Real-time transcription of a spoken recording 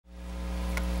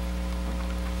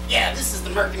Yeah, this is the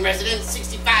Merkin residence,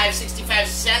 6565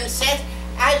 Sunset.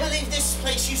 I believe this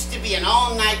place used to be an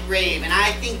all-night rave, and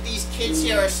I think these kids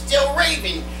here are still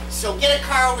raving. So get a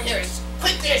car over here as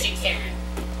quickly as you can.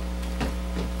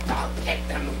 I'll get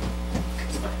them.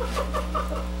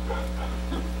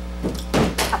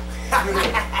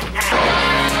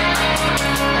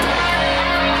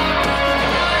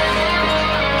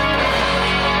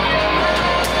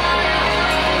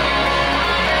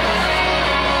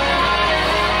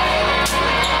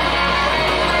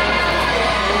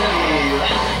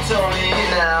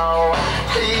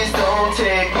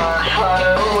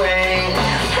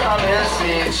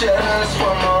 Just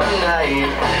one more night,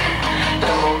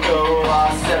 then we'll go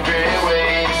our separate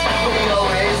ways. We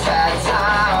always had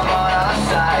time on our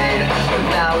side, but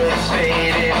now it's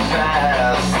fading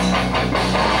fast.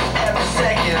 Every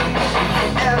second,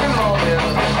 every moment,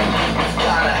 we've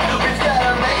gotta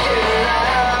make it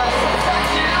last. I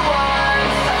touch you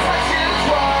once, I touch you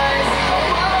twice, I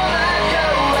won't let go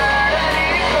at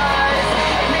any price.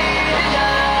 I need you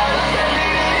now, like I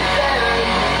needed you then.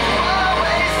 You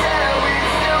always said we'd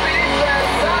still be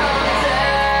friends someday.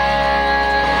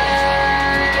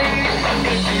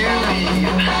 If you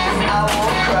leave, I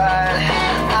won't cry,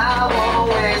 I won't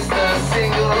waste a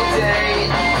single day.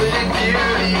 But if you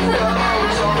leave,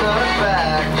 don't look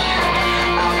back,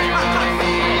 I'll be running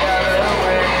the other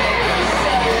way.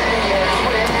 7 years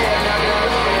waiting under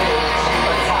the bridge,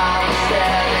 but time's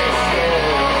standing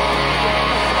still.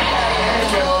 Heaven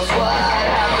knows what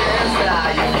happens now.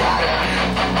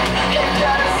 You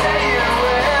gotta say you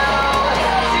will. I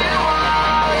touch you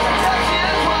once, I touch you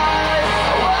twice,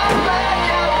 I won't let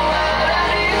go at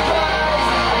any price.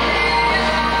 I need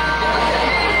you now, like I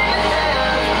needed you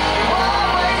then. You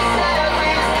always said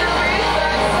we'd still be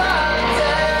friends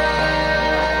someday.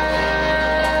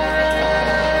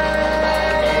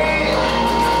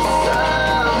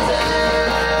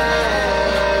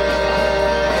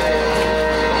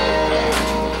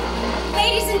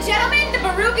 Ladies and gentlemen, the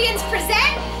Barubians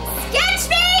present Sketch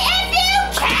Me If You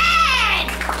Can!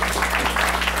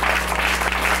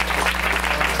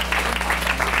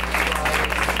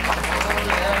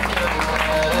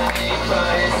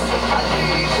 I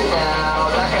need you now,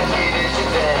 like I needed you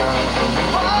then. You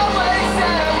always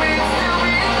said we'd still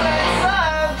be friends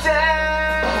someday.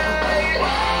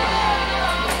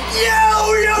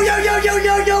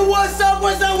 Yo, what's up,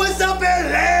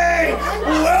 LA?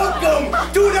 Welcome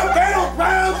to the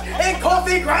Battlegrounds and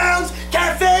Coffee Grounds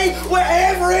Cafe, where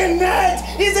every night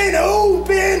is an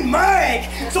open mic.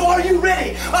 So are you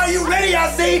ready? Are you ready, I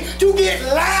say, to get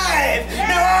live?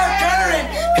 Now our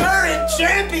current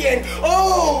champion,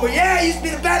 oh yeah, he used to be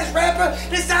the baddest rapper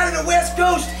this side of the West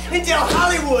Coast until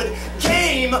Hollywood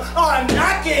came on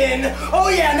knocking. Oh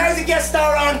yeah, now he's a guest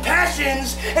star on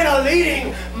Passions and a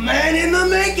leading man in the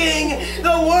making.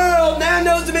 The world now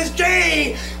knows him as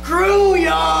J. Crew,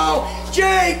 y'all.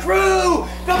 J. Crew,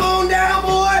 come on down,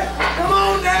 boy. Come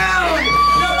on down.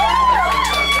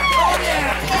 Oh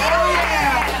yeah, oh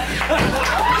yeah.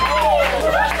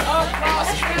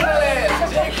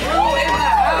 J. Crew in the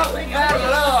house, mad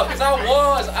love, cause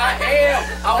I am,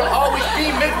 I will always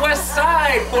be Midwest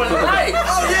Side for life.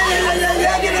 Oh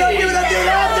yeah, give it up,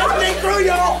 that's J. Crew,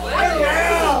 y'all. And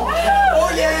now, oh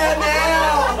yeah,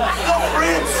 now, the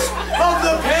Prince of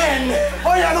the Pen.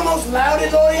 Oh yeah, the most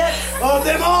loudest laureate of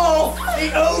them all,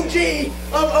 the OG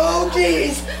of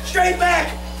OGs, straight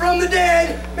back from the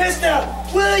dead, Mr.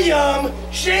 William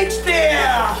Shakespeare.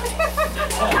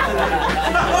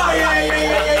 Oh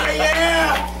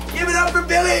yeah. Give it up for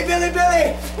Billy.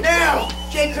 Now,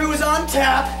 J. Crew is on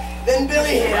top, then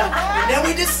Billy here, and then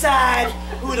we decide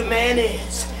who the man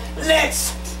is.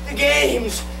 Let's the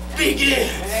games begin.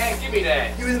 Man, give me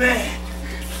that. You the man.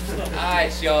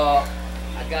 Alright, y'all.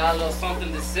 I got a little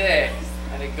something to say.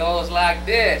 And it goes like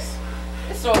this.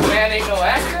 This old man ain't no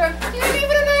actor. He ain't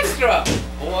even an extra.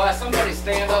 Boy, somebody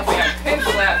stand up and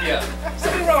pencil at you.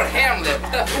 Somebody wrote Hamlet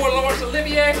with that poor Laurence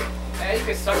Olivier. Man, you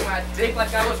can suck my dick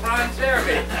like I was Ron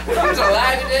Jeremy. If he was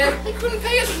alive today, he couldn't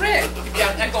pay his rent. He'd be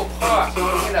out in Echo Park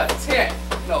in a tent.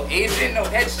 No agent, no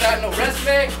headshot, no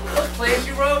resume. Those plays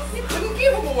you wrote, you couldn't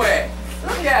give them away.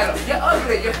 Look at him. You're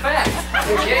ugly, you're fat. But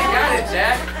you ain't got it,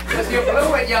 Jack. Because you're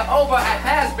blue and you're over a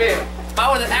has-been. If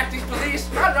I were the acting police,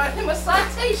 I'd write him a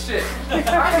citation.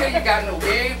 I hear you got no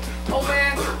game. Oh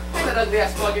man, take that ugly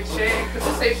ass mug and chain, cause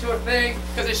this ain't your thing.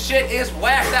 Cause this shit is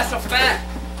whack, that's a fact.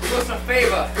 Do us a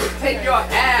favor, take your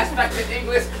ass back to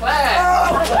English class.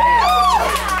 Oh my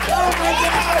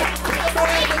God!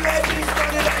 The legend,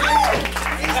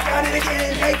 he's done it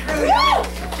again.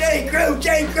 J.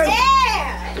 Crew.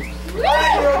 Yeah! All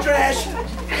right, Euro Trash,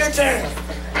 your turn.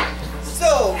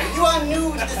 So, you are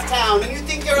new to this town and you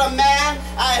think you're a man?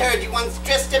 I heard you once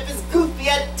dressed up as Goofy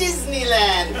at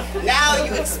Disneyland. Now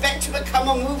you expect to become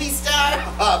a movie star?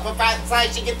 Oh, but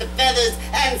besides you get the feathers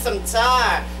and some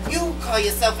tar. You call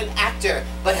yourself an actor,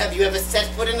 but have you ever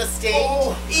set foot in a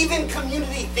stage? Even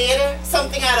community theater?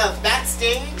 Something out of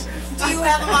Backstage? Do you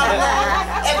have a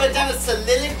monologue? Ever done a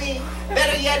soliloquy?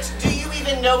 Better yet, do you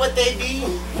even know what they be?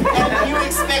 And you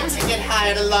expect to get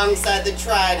hired alongside the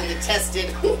tried and the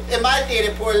tested. In my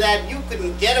theater, poor lad, you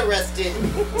couldn't get arrested.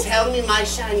 Tell me, my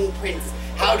shining prince,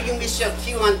 how do you miss your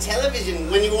cue on television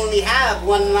when you only have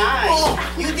one line?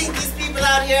 You think these people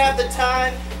out here have the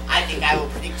time? I think I will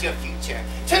predict your future.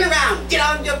 Turn around, get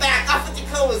on your back, off with your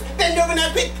clothes, bend over now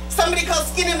quick, somebody call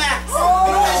Skinamax.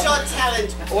 Because your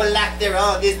talent, or lack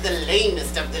thereof, is the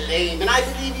lamest of the lame. And I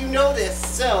believe you know this,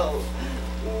 so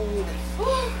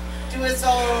do us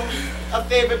all a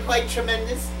favor quite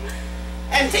tremendous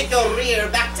and take your rear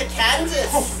back to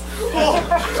Kansas. Oh,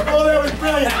 that was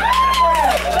brilliant.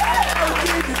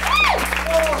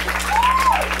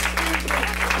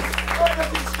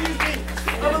 Excuse me.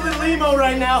 I'm a little emo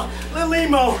right now. Little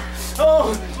emo.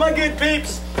 Oh, my good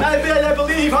peeps. I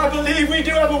believe we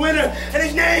do have a winner, and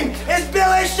his name is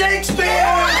Billy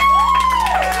Shakespeare.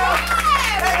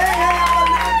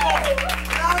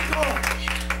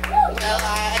 Well, I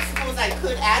suppose I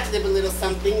could ad-lib a little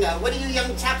something. What do you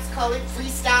young chaps call it?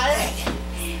 Freestyle?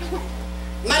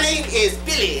 My name is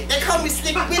Billy. They call me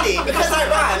Slick Willy because I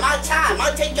rhyme.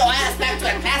 I'll take your ass back to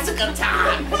a classical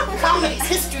time. Comedies,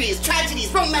 histories,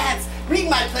 tragedies, romance. Read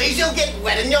my plays, you'll get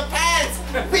wet in your pants.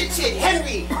 Richard,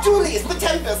 Henry, Julius, the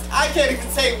Tempest. I can't even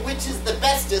say which is the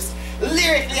bestest.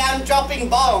 Lyrically, I'm dropping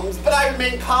bombs, but I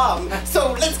remain calm.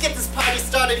 So let's get this party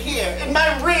started here, in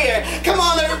my rear. Come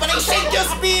on, everybody, shake your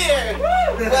spear.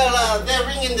 Well, they're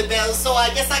ringing the bell, so I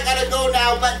guess I gotta go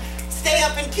now, but stay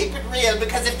up and keep it real,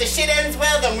 because if the shit ends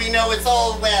well, then we know it's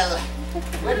all well.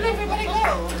 Where did everybody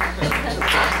go?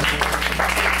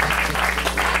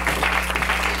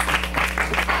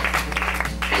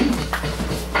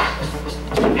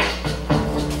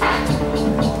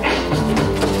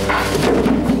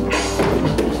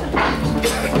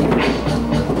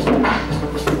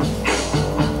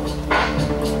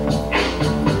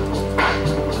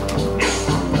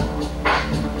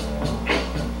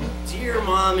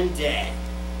 Mom and Dad,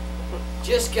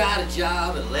 just got a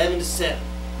job at 11 to 7.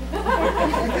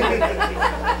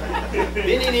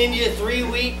 Been in India 3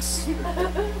 weeks,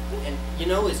 and you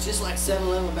know, it's just like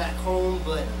 7-Eleven back home,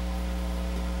 but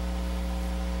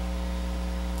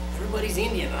everybody's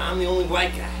Indian and I'm the only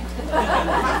white guy.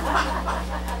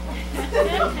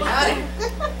 Howdy.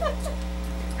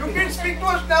 You can speak to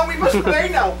us now, we must play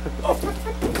now.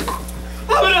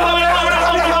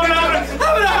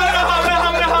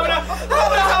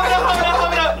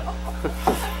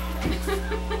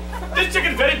 This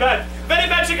chicken very bad. Very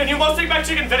bad chicken. You must take back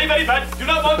chicken. Very, very bad. Do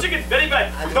not want chicken. Very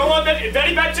bad. Don't want that.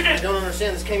 Very bad chicken. I don't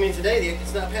understand. This came in today.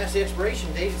 It's not past the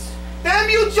expiration date. Damn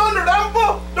you, John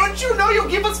Rambo! Don't you know you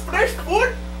give us fresh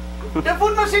food? The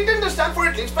food must sit in the sun for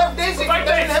at least 5 days. If it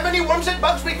doesn't have any worms and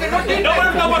bugs, we cannot eat it. No.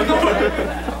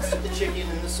 I'll sit the chicken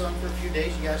in the sun for a few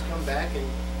days. You guys come back and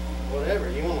whatever.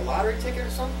 You want a lottery ticket or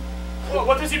something? Well,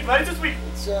 what is he playing this week?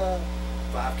 It's 5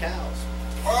 cows.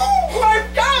 Oh,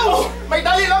 5 cows! My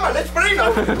Dalai Lama, let's pray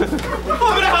now.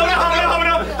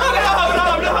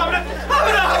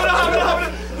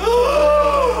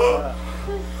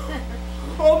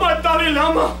 Oh, my Dalai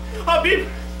Lama! Habib,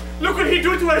 look what he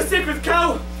do to our sacred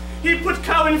cow. He put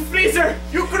cow in freezer.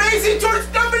 You crazy George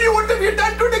W. What have you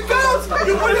done to the cows?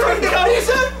 You put them in the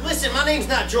freezer? Listen, my name's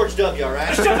not George W., all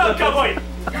right? Shut up, cowboy.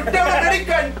 You damn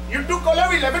American! You took all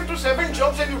our 11 to 7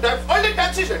 jobs and you drive all the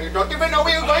taxis and you don't even know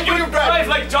where you're going when you drive.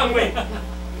 Like John Wayne.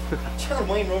 John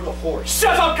Wayne rode a horse.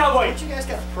 Shut up, cowboy. Don't you guys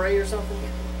got to pray or something?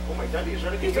 Oh my daddy, is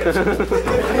that again? Now,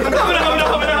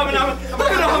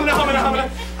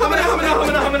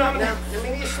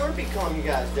 maybe a Slurpee calm you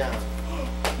guys down.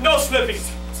 No Slurpees.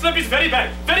 Slurpees very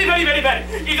bad. Very, very, very bad.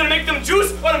 Either make them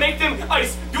juice or make them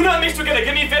ice. Do not mix together.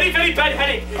 Give me very, very bad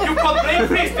headache. You call brain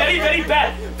freeze very, very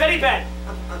bad. Very bad.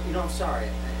 I'm sorry.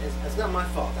 It's not my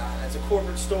fault. It's a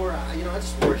corporate store. I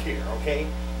just work here, okay?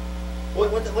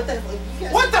 What the hell? You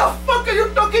guys... What the fuck are you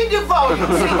talking about?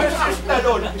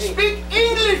 Speak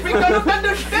English. We cannot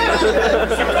understand. You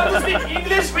got to speak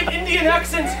English with Indian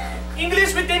accents.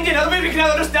 English with Indian. Otherwise we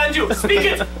cannot understand you. Speak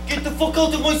it. Get the fuck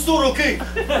out of my store, okay?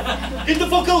 Get the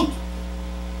fuck out.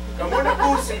 Come on,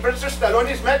 Apu. Sylvester Stallone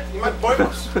is mad. He might boil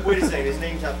us. Wait a second. His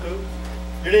name's Apu?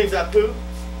 Your name's Apu?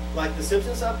 Like the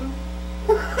Simpsons Apu?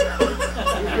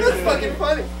 That's fucking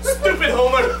funny. Stupid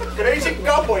Homer. Crazy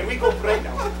cowboy. We go pray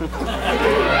now.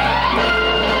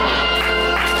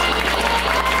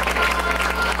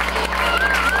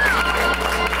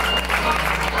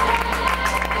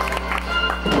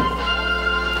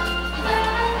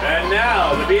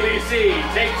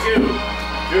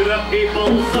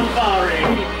 People's Safari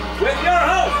with your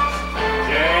hosts,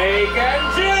 Jake and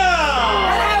Jill.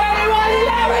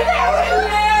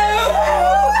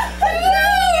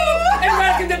 And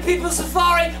welcome to People's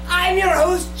Safari. I'm your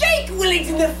host, Jake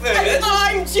Willington III. And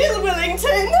I'm Jill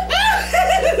Willington.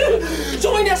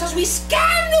 Join us as we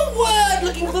scan the world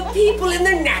looking for people in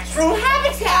their natural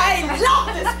habitat. I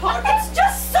love this park. It's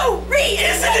just so real,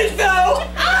 isn't it, though?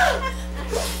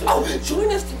 Oh, join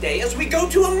us today as we go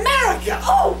to America.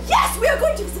 Oh, yes, we are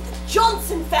going to visit the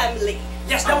Johnson family.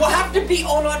 Yes, now we'll have to be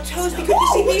on our toes because you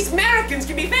see, these Americans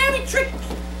can be very tricky.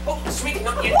 Oh, sweetie,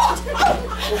 not yet. What?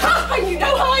 Oh, and you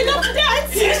know how I love to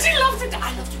dance. Yes, you love to dance.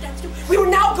 I love to dance too. We will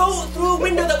now go through a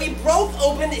window that we broke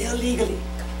open illegally.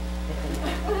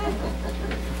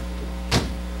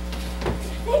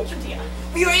 Thank you, dear.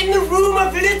 We are in the room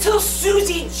of little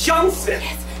Susie Johnson.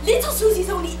 Yes, little Susie's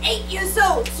only 8 years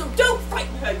old, so don't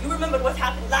frighten her. You remember what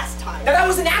happened last time. Now, that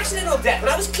was an accidental death, and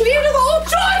I was cleared of all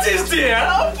charges, dear.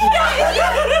 Okay.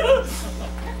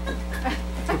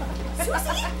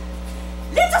 Susie?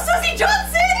 Little Susie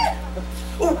Johnson!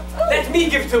 Oh, let me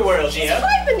give it a whirl, dear.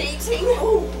 Hibernating.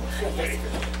 Oh,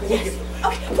 yes.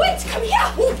 Okay, wait, come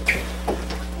here.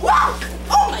 Wow!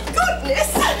 Oh my goodness!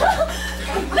 I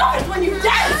love it when you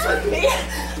dance with me.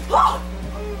 Oh.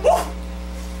 Oh.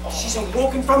 She's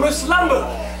awoken from her slumber.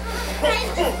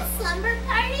 Slumber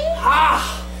party?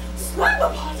 Ah! Slumber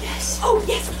parties? Yes. Oh,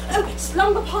 yes. Okay,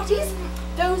 slumber parties.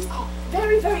 Those are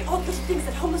very, very odd little things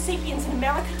that Homo sapiens in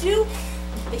America do.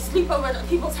 They sleep over at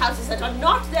people's houses that are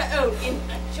not their own in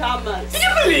pajamas. Do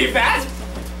you believe that?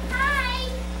 Hi,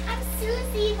 I'm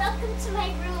Susie. Welcome to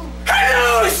my room.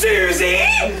 Hello, Susie!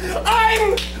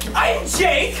 I'm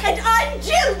Jake. And I'm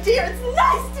Jill, dear. It's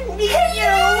nice to meet you.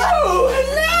 Hello!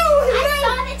 I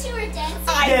saw that you were dancing.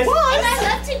 I was. And I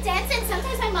love to dance, and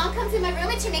sometimes my mom comes in my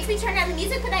room and she makes me turn down the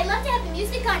music, but I love to have the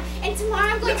music on. And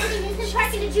tomorrow I'm going to the amusement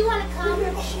park, and did you want to come?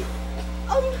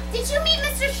 Did you meet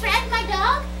Mr. Fred, my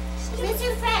dog?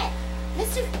 Mr. Fred.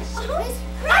 Mr. Fred.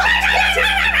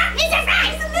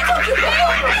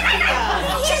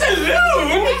 She's a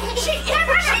loon! She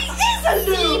is a See,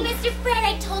 loon. Mr. Fred,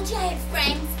 I told you I had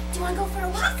friends. Do you want to go for a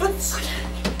walk? Come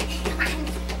on.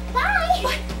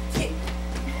 Bye.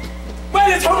 Well,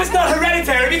 let's hope it's not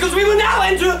hereditary because we will now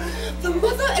enter the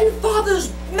mother and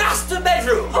father's master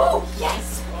bedroom. Oh,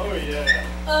 yes. Oh, yeah.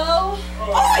 Oh,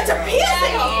 it's a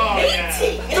piercing.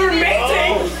 Mating. They're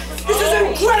mating? This is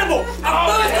incredible! A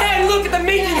first-hand look at the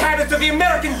mating habits of the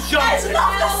American I Johnson.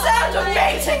 love the sound of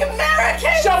mating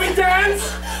Americans. Shall we dance?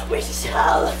 We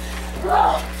shall.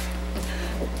 Oh.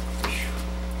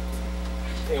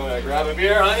 You want to grab a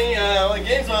beer, honey? The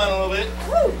game's on a little bit.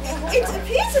 Oh, it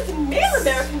appears that the male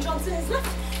American Johnson has left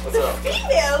the up?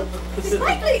 female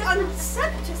slightly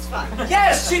unsatisfied.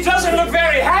 Yes, she doesn't look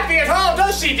very happy at all,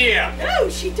 does she, dear? No,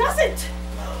 she doesn't.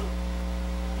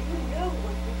 You know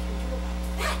what we can do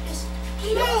about that.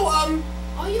 No,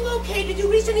 are you okay? Did you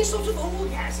reach any sort of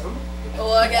orgasm?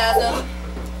 Orgasm?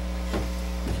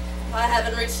 I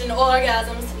haven't reached an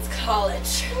orgasm since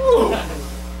college.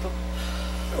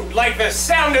 Don't like the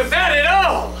sound of that at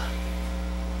all.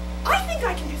 I think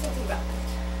I can do something about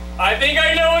that. I think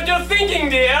I know what you're thinking,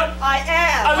 dear. I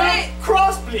am. A little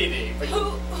cross-bleeding.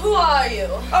 Who are you?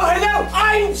 Oh, hello,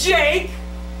 I'm Jake.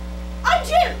 I'm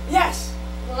Jim. Yes.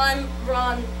 Well, I'm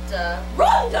Rhonda.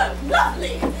 Rhonda,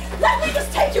 lovely. Let me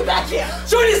just take you back here.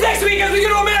 Join us next week as we go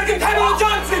to American Pamela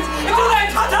Johnson's. Until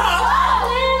then, ta-ta!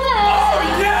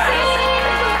 Oh, yes!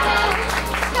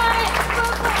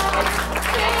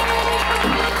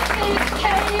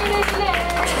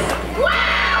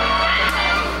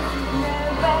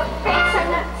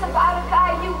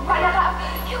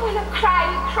 You wanna cry,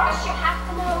 you crush, you have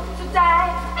to know to die.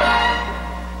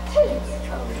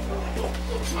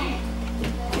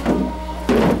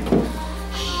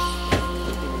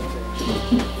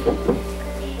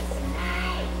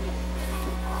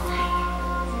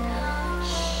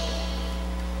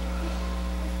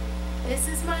 This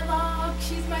is my log,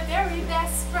 she's my very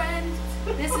best friend.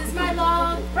 This is my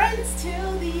log, friends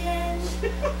till the end.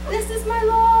 This is my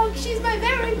log, she's my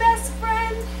very best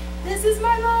friend. This is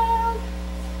my log,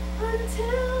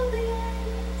 until the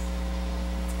end.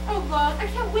 Oh, log, I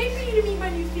can't wait for you to meet my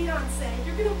new fiancé.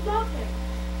 You're gonna love him.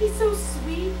 He's so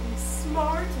sweet and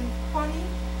smart and funny.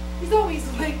 He's always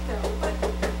late though, but...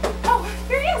 Oh,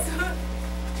 here he is.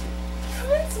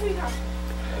 Come in, sweetheart.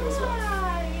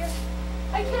 Hi.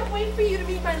 I can't wait for you to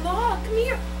meet my log. Come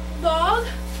here. Log,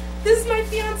 this is my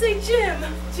fiancé, Jim.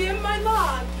 Jim, my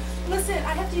log. Listen,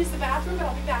 I have to use the bathroom, but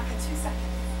I'll be back in 2 seconds.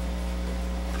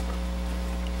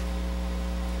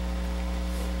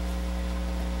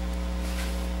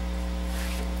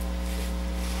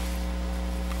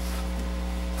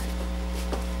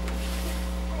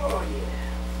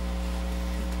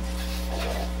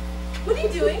 What are you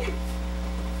doing?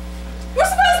 We're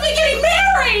supposed to be getting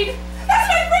married! That's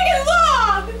my freaking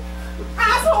log!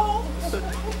 Asshole!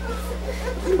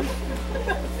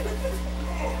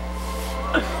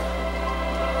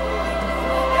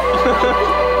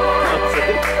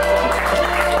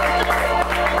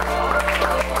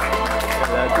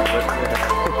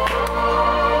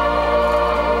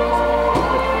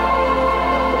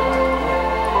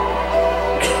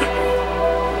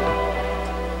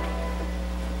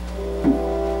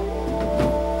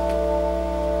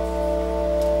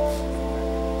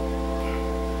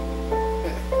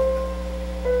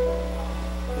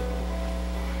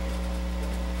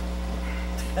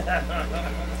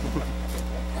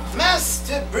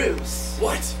 Master Bruce.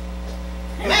 What?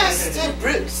 Master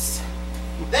Bruce.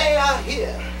 They are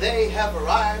here. They have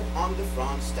arrived on the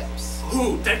front steps.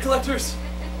 Who? Debt collectors?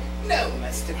 No,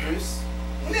 Master Bruce.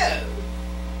 No.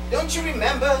 Don't you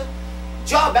remember?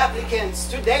 Job applicants,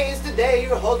 today is the day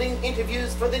you're holding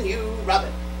interviews for the new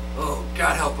Robin. Oh,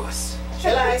 God help us.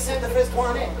 Shall I send the first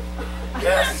one in?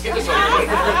 Yes, get this over with.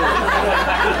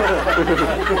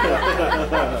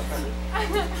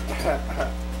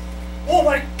 Oh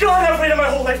my God, I've waited my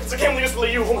whole life since I can't believe this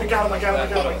really you. Oh my God, oh my God, oh my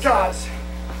God, oh my God.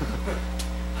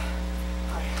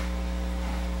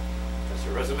 That's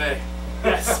your resume?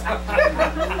 Yes.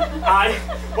 I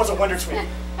was a Wonder Twin.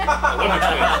 A Wonder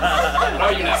Twin. What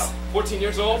are you now? 14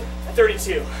 years old?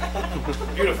 32.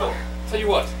 Beautiful. Tell you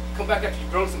what, come back after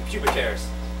you've grown some pubic hairs.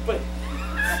 But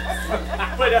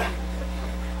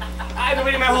I've been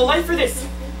waiting my whole life for this.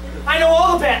 I know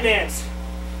all the Batmans.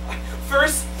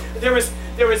 First, there was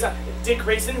Dick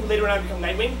Grayson, who later on would become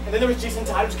Nightwing, and then there was Jason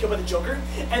Todd, who was killed by the Joker,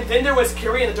 and then there was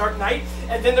Carrie in the Dark Knight,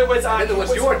 and then there was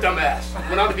your dumbass, who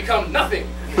went on to become nothing.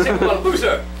 Simple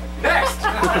loser. Next.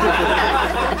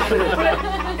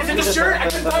 Is it the shirt? I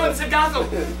couldn't find one that said Gotham.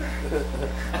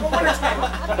 I'm a Wonder Twin.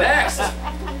 Next.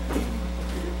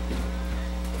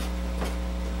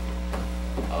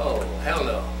 Oh, hell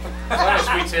no. Sorry,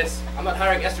 sweet tits. I'm not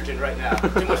hiring estrogen right now.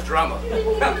 Too much drama.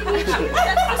 That's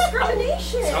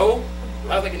discrimination. So?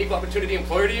 I look like an equal opportunity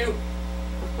employer to you?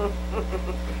 Fair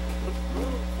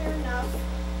enough.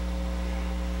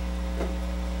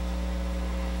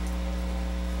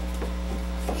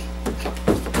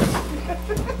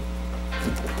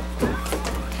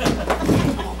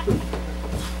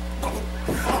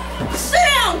 Sit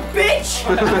down, bitch!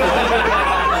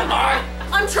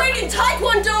 I'm training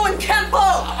Taekwondo and Kempo!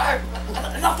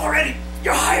 Enough already!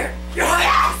 You're hired! You're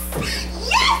hired!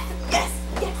 Yes! Yes!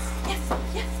 Yes! Yes!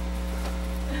 Yes!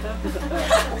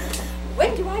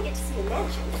 When do I get to see a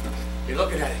mansion? You're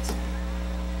looking at it.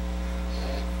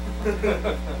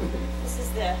 This is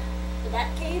the Bat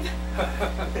Cave?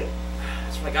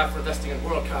 That's what I got for investing in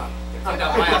WorldCom. They cleaned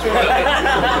out my ass royally. I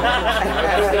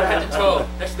got to head to toe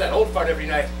next to that old fart every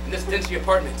night in this dingy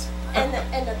apartment. And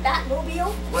the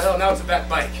Batmobile? Well, now it's a bat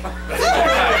bike.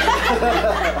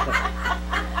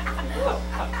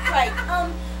 Right,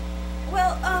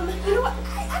 well, you know what?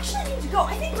 I actually need to go.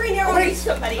 I think Green Arrow needs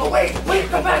somebody. Oh, wait,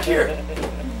 come back here.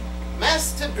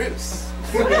 Master Bruce.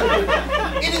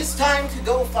 It is time to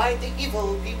go fight the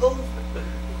evil people.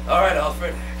 All right,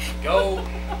 Alfred. Go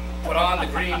put on the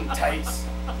green tights.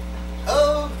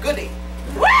 Oh, goody.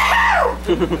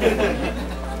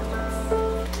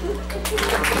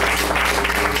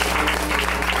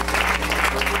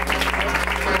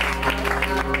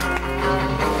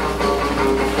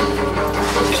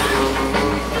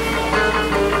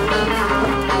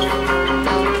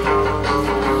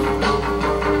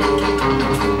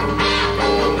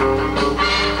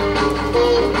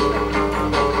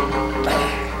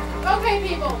 Okay,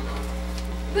 people.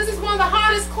 This is one of the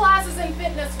hottest classes in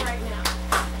fitness right now.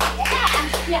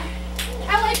 Yeah.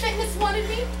 LA Fitness wanted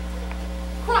me.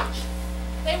 Crunch.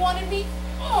 They wanted me.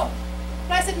 Oh.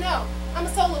 But I said no. I'm a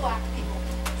solo act, people.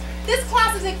 This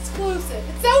class is exclusive.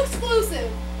 It's so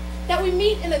exclusive that we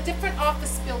meet in a different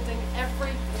office building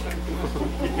every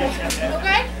week.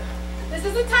 Okay? This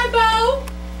isn't Taekwondo.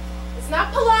 It's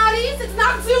not Pilates. It's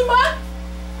not Zumba.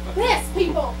 This,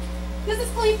 people. This is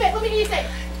Clean Fit. Let me hear you say it.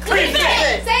 Clean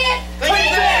Fit. Say it.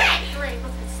 Clean Fit. Great.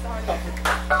 Let's get started.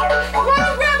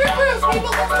 Run, grab your crews,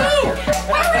 people. Let's move.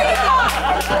 Hurry up.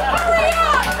 Hurry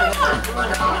up.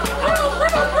 Come on. Move.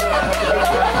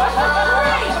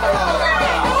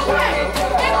 Great.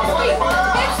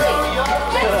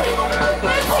 Okay.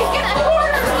 Empty. Get the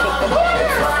corners.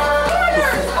 Corners.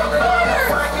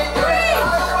 Great.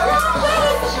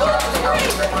 Great.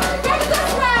 Grab the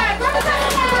flag. Grab the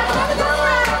flag.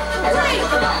 Great.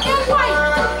 And white.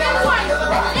 And white. And white.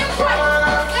 And white.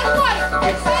 And white. And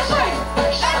white.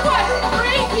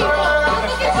 Great, people. You're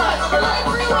looking good. You're looking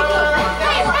really good.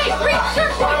 Hey, green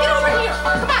shirt boy, get over here.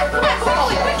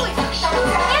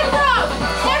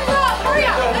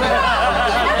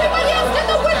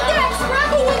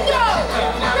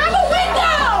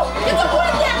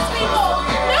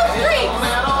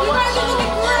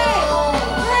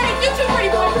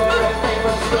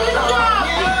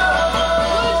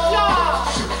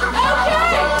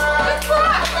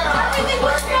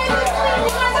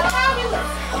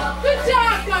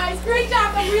 job, guys. Great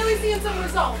job. I'm really seeing some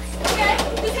results. Okay?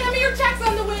 Just hand me your checks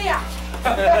on the way out.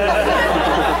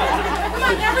 Come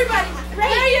on, everybody.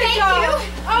 There you go.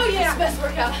 Oh, yeah. Best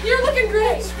workout. You're looking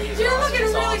great. You're looking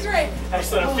really great.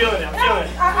 Excellent. I'm feeling it. I'm feeling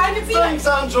it. I can see that. Thanks,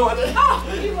 I'm Jordan.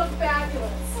 Oh, you look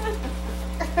fabulous.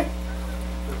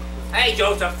 Hey,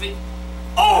 Josephine.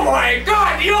 Oh my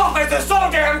God, the office is so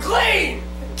damn clean!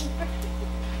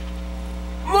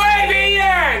 Muy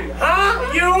bien!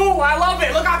 Huh? You? I love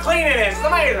it. Look how clean it is. It's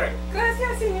amazing.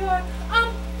 Gracias, señor.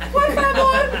 Por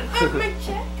favor, my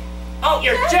check. Oh,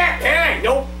 your check, hey!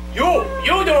 You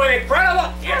doing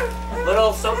incredible. Yeah.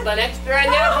 Little something extra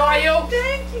in there for you?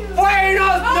 Thank you.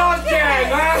 Buenos noches,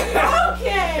 huh?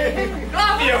 Okay.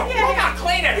 Love you. Okay. Look how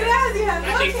clean it is. Gracias.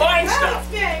 Actually, Okay. fine stuff.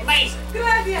 Okay. Amazing.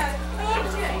 Gracias.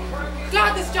 Okay.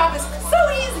 God, this job is so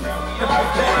easy.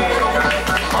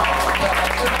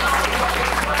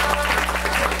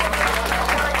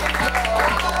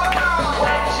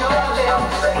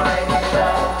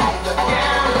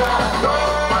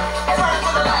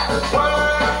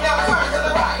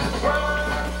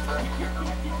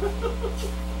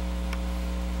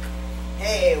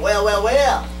 Hey, well.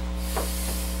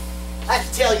 I have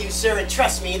to tell you, sir, and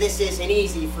trust me, this isn't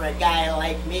easy for a guy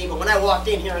like me, but when I walked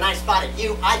in here and I spotted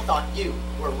you, I thought you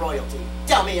were royalty.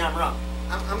 Tell me I'm wrong.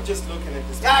 I'm just looking at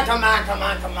this. Ah,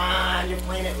 come on. You're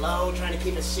playing it low, trying to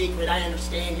keep a secret. I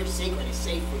understand your secret is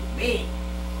safe with me.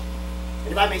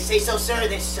 And if I may say so, sir,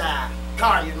 this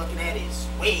car you're looking at is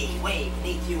way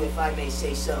beneath you, if I may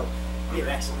say so. Your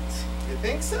Excellence. You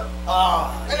think so?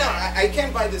 Oh, No, I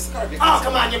can't buy this car because... Oh,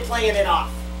 come on, you're playing it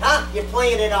off. Huh? You're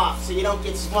playing it off so you don't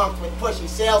get swamped with pushy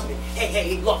salesmen.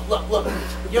 Hey, look.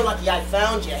 You're lucky I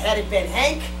found you. Had it been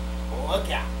Hank, look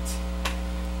out.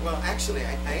 Well, actually,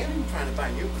 I am trying to buy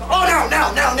a new car. Oh, no,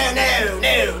 not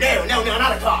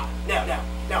a car.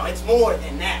 No, it's more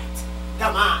than that.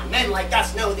 Come on, men like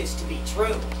us know this to be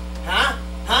true. Huh?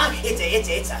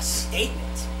 It's a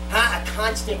statement. Huh? A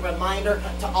constant reminder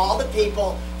to all the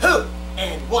people who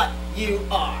and what you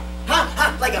are.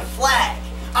 Huh? Like a flag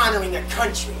honoring a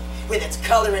country with its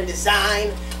color and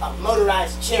design, a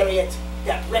motorized chariot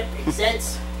that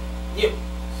represents you.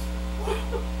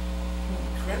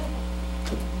 Incredible.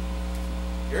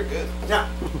 You're good. Now,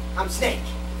 I'm Snake.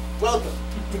 Welcome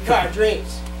to Car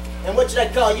Dreams. And what should I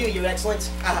call you, Your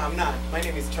Excellence? I'm not. My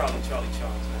name is Charlie Charles.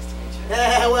 Nice to meet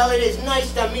you. Well, it is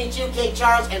nice to meet you, King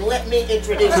Charles, and let me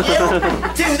introduce you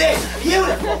to this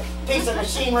beautiful piece of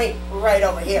machinery right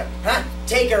over here. Huh?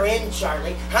 Take her in,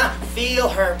 Charlie. Huh? Feel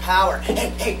her power.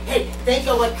 Hey, think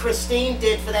of what Christine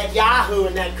did for that Yahoo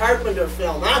in that Carpenter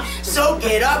film, huh? Soak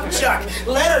it up, Chuck.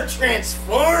 Let her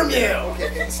transform you.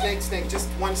 Okay, Snake, just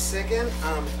 1 second.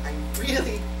 I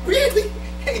really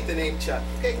hate the name Chuck.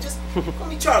 Okay, just call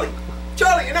me Charlie.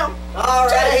 Charlie, you know. All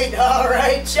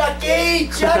right, Chucky.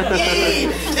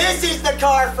 This is the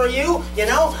car for you. You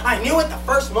know, I knew it the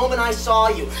first moment I saw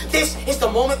you. This is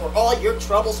the moment where all your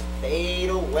troubles fade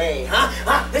away, huh?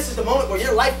 This is the moment where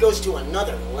your life goes to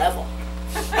another level.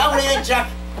 How do you think, Chuck?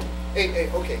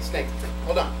 Hey, okay, Snake.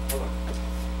 Hold on.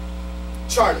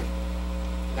 Charlie.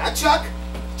 Not Chuck.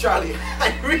 Charlie.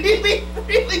 I really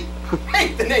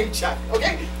hate the name Chuck,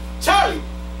 okay? Charlie.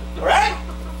 All right?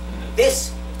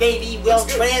 This baby will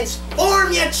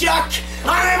transform you, Chuck!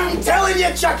 I'm telling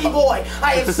you, Chucky boy!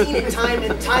 I have seen it time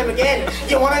and time again.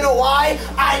 You want to know why?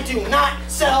 I do not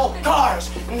sell cars.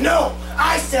 No,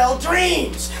 I sell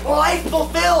dreams. Life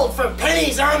fulfilled for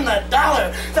pennies on the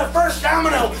dollar. The first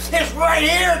domino is right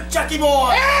here, Chucky boy!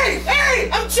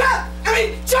 Hey! I'm Chuck!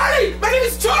 Charlie! My name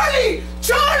is Charlie!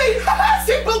 Charlie!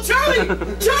 Simple Charlie!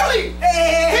 Charlie!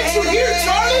 Hey, can't you hear,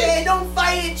 Charlie? Hey, don't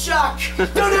fight it, Chuck!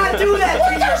 Do not do that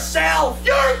to yourself!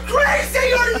 You're crazy!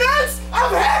 You're nuts!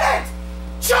 I'm headed!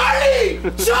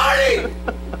 Charlie!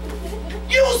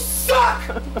 You suck!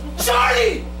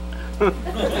 Charlie!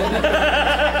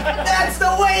 That's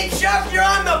the way, Chuck! You're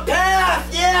on the path!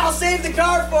 Yeah, I'll save the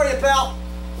car for you, pal!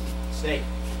 Snake,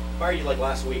 fired you like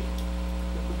last week.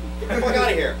 Get the fuck out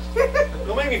of here.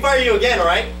 Don't make me fire you again,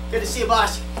 alright? Good to see you,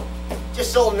 boss.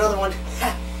 Just sold another one.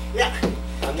 Yeah.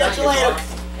 I'm Catch not you your later.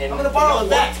 boss, and I'm gonna borrow you it don't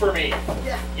back. work for me.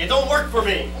 Yeah. You don't work for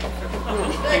me.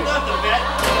 Snake, nothing, man.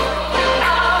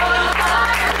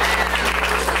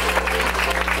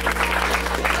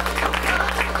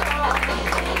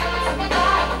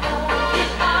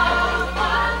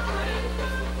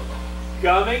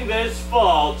 Coming this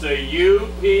fall to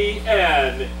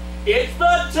UPN, it's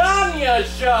the Tanya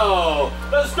Show!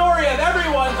 The story of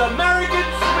everyone's American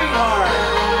sweetheart,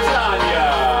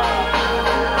 Tanya!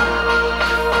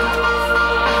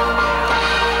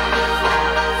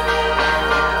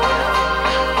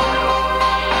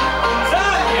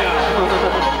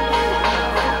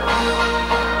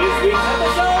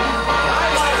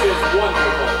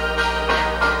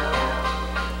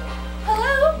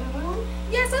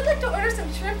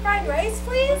 shrimp fried rice,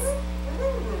 please?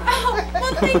 Oh,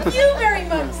 well, thank you very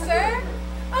much, sir.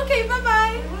 Okay,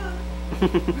 bye-bye.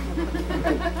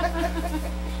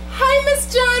 Hi,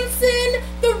 Miss Johnson.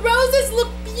 The roses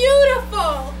look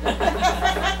beautiful.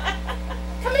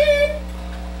 Come in.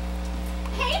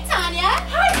 Hey, Tanya.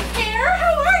 Hi, Pear.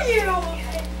 How are you?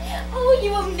 Oh, you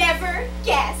will never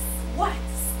guess. What?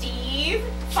 Steve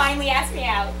finally asked me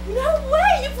out. No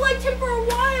way. You've liked him for a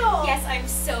while. Yes, I'm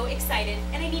so excited.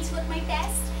 And I need to look my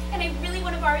best. And I really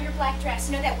want to borrow your black dress.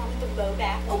 You know that one with the low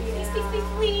back? Oh, please, please, please,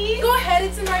 please. Go ahead.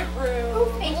 It's in my room. Oh,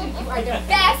 thank you. You are the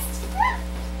best.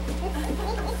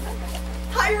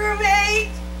 Hi, roommate.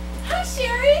 Hi,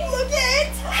 Sherry. Look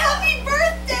it. Happy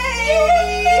birthday.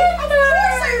 Of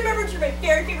course I remembered you're my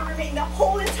very favorite roommate in the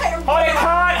whole entire world. Hold it,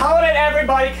 hold it,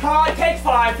 everybody. Take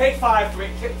five.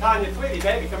 Tanya, sweetie,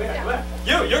 baby, come here. Come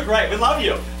here. You're great. We love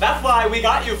you. That's why we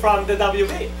got you from the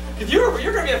WB. Because you're going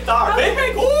to be a star.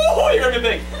 Big. Ooh, you're going to be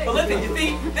big. But listen, you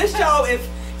see, this show is,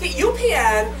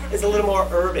 UPN is a little more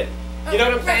urban. You know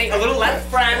what I'm saying? A little less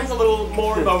friends, a little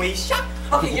more Moesha.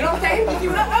 Okay, you know what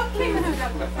I'm saying?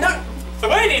 No.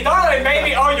 Sweetie, darling,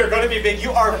 baby, oh, you're going to be big.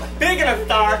 You are big and a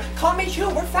star. Call me Hugh.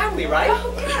 We're family, right?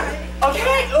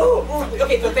 Okay. Ooh.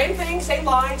 Okay, so same thing, same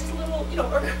line, just a little, you know.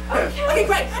 Okay,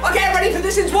 great. Okay, I'm ready for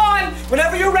this is one.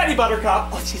 Whenever you're ready,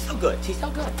 Buttercup. Oh, she's so good. She's so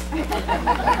good.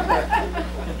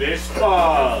 This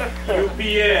fall,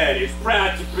 UPN is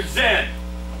proud to present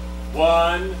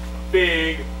One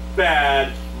Big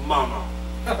Bad Mama.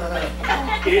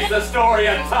 It's the story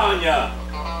of Tanya,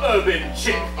 urban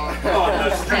chick on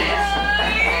the streets.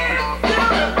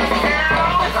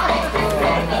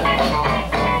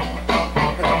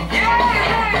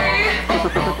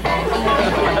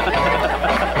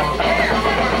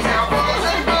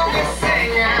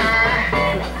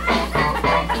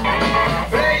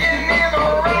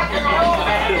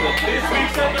 This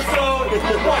week's episode,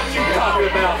 what you talking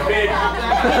about, bitch?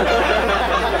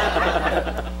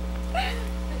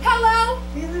 Hello?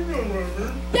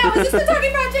 Yeah, was this the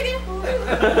Talking Fried Chicken?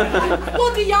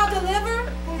 Well, do y'all deliver?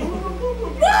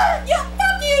 What? Yeah,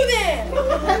 fuck you then!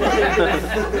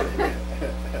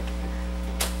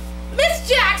 Miss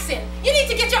Jackson, you need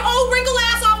to get your old wrinkled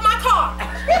ass off my car!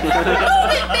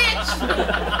 Move it, bitch!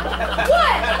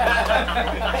 What?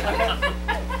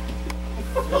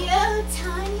 Yo,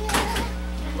 Tanya.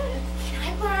 Can I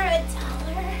borrow $1?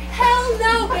 Hell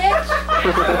no, bitch!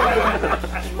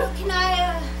 Well, can I,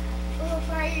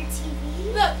 borrow your TV?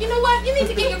 Look, you know what? You need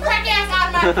to get your crack ass out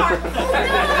of my apartment. Oh, no,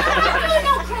 I'm doing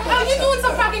no crack. Oh, you're doing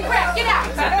some fucking crap. Get out.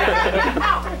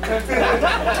 Out.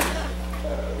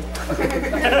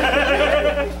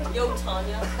 Yo,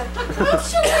 Tanya. Oh,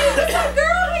 shoot. What's up,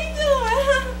 girl? How you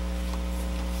doing?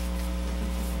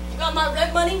 You got my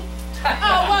rent money?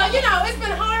 Oh, well, you know, it's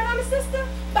been hard on the sister,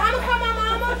 but I'm gonna call my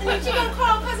mama, and then she gonna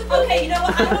call cousin Boo. Okay, you know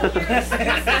what? I don't want to hear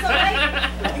excuses, alright?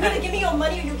 You're gonna give me your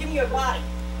money or you'll give me your body.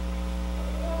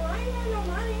 Oh, I ain't got no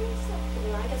money, so.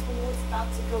 Well, I guess we know it's about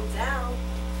to go down.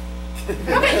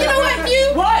 Okay, you know what,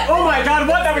 you? What? Oh my God,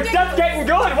 what? That was just getting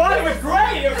good. What? It was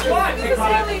great. It was fun. It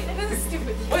was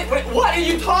stupid. Wait, what are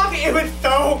you talking? It was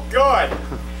so good.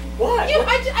 What? You,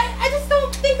 I just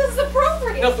don't think this is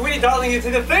appropriate. No, sweetie, darling, you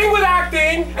see, the thing with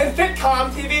acting and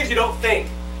sitcom TV is you don't think.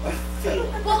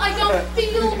 Well, I don't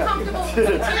feel comfortable with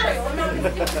the material. I'm not gonna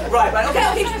do it. Right.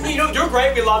 Okay. You know, you're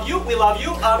great. We love you. If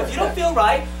you don't feel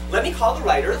right, let me call the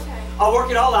writers. Okay. I'll work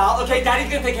it all out. Okay, Daddy's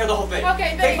gonna take care of the whole thing.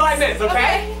 Okay, Take 5 minutes, okay?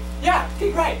 Okay. Yeah,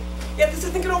 okay, great. Yeah, this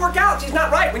isn't gonna work out. She's not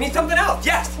right. We need something else.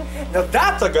 Yes. Now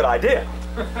that's a good idea.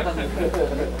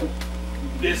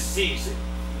 This season,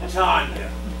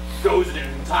 Tanya goes in an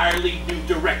entirely new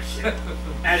direction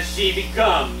as she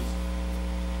becomes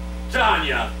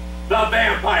Tanya, the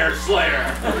Vampire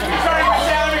Slayer. Starring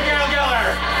Michelle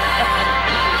Geller.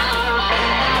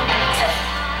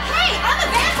 Hey, I'm a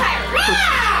vampire!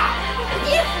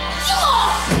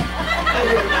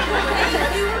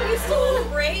 You still want a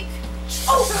break?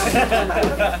 Oh!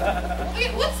 Okay,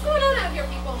 what's going on out here,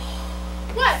 people?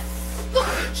 What?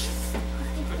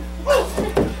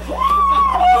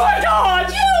 Oh my God!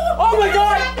 Oh my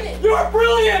God! happening? You're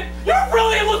brilliant! You're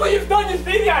brilliant! Look what you've done! You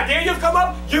see the idea you've come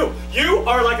up? You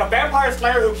are like a vampire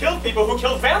slayer who kills people who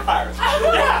kills vampires.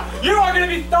 Yeah! You are gonna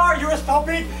be star! You are so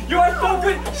big! You are so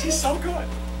good! She's so good!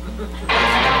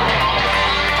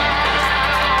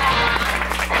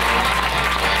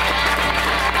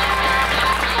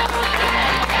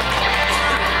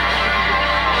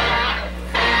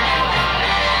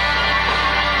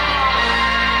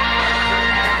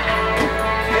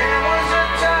 There was a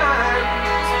time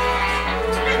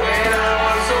when I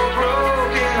was so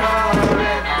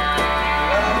broken-hearted.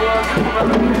 Love was a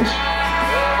bunch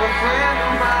of a friend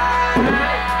of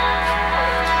mine.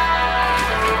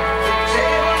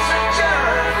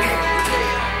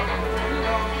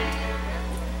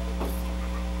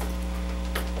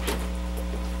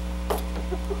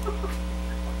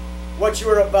 What you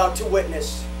are about to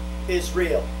witness is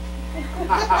real.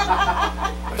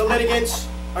 The litigants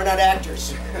are not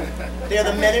actors. They are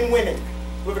the men and women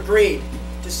who have agreed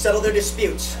to settle their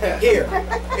disputes here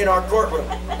in our courtroom.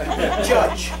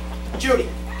 Judge Judy,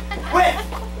 with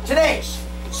today's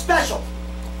special,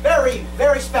 very,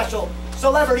 very special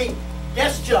celebrity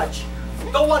guest judge,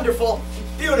 the wonderful,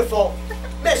 beautiful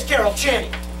Miss Carol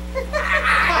Channing.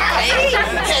 Hey,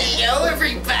 hello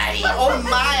everybody. Oh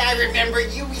my, I remember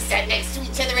you. We sat next to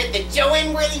each other at the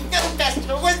Joanne Worley Film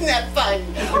Festival. Wasn't that fun?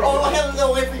 Oh,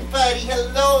 hello everybody.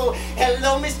 Hello.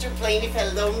 Hello, Mr. Plaintiff.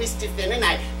 Hello, Mr. Finn. And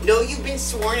I know you've been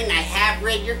sworn and I have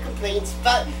read your complaints,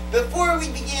 but before we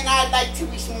begin, I'd like to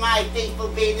wish my faithful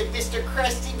bailiff, Mr.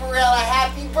 Krusty Burrell, a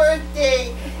happy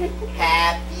birthday.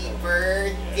 Happy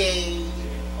birthday.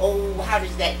 Oh, how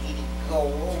does that ditty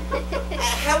go?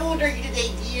 How old are you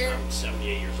today, dear? I'm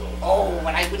 78 years old. Oh,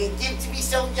 what I wouldn't give to be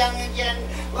so young again.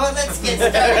 Well, let's get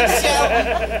started,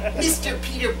 shall we? Mr.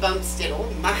 Peter Bumstead, oh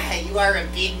my, you are a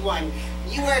big one.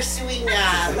 You are suing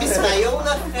Miss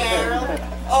Viola Farrell.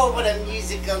 Oh, what a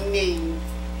musical name.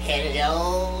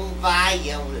 Hello,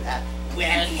 Viola.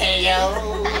 Well,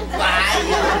 hello,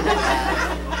 Viola.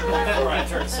 Before I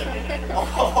turned 79.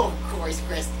 Oh, of course,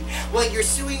 Christy. Well, you're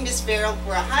suing Miss Farrell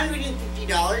for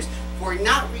 $150 for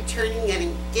not returning an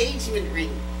engagement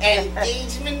ring.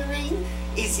 Engagement ring?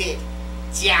 Is it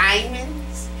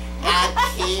diamonds? A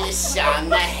kiss on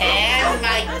the hand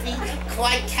might be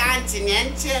quite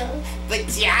continental, but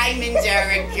diamonds are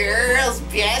a girl's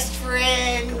best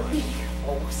friend.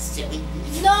 Oh, silly.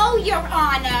 No, Your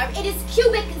Honor. It is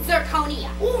cubic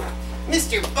zirconia. Ooh,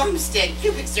 Mr. Bumstead,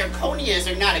 cubic zirconias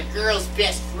are not a girl's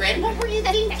best friend. What were you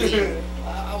thinking?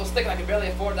 I was thinking I could barely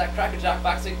afford that Cracker Jack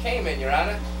box it came in, Your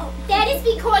Honor. Oh, that is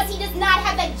because he does not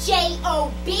have a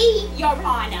J-O-B, Your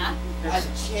Honor. A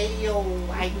J-O...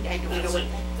 I don't know what...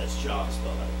 That's job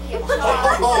spelled out.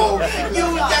 Oh,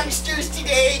 you youngsters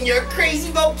today and your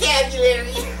crazy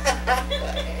vocabulary.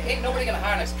 Ain't nobody gonna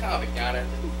hire next comic, Your Honor.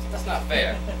 That's not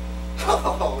fair.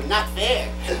 Oh, not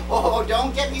fair. Oh,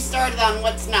 don't get me started on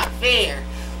what's not fair.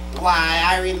 Why,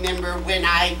 I remember when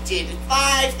I did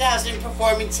 5,000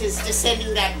 performances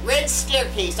descending that red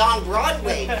staircase on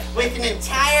Broadway with an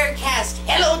entire cast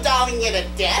hello dolling it to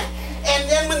death. And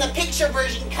then when the picture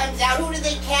version comes out, who do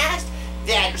they cast?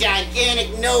 That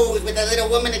gigantic nose with a little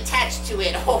woman attached to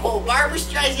it. Oh, Barbara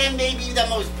Streisand may be the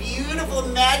most beautiful,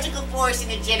 magical force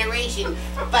in a generation,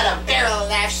 but a barrel of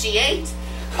laugh she ain't.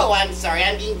 Oh, I'm sorry,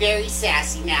 I'm being very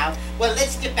sassy now. Well,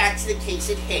 let's get back to the case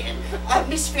at hand.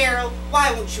 Miss Farrell,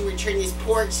 why won't you return this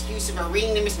poor excuse of a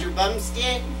ring to Mr.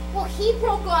 Bumstead? Well, he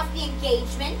broke off the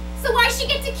engagement, so I should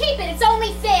get to keep it. It's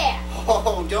only fair.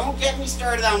 Oh, don't get me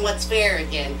started on what's fair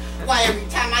again. Why, every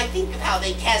time I think of how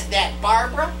they cast that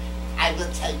Barbara, I will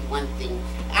tell you one thing.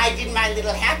 I did my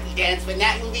little happy dance when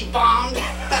that movie bombed.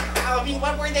 I mean,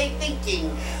 what were they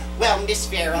thinking? Well, Miss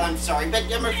Farrell, I'm sorry, but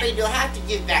I'm afraid you'll have to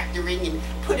give back the ring and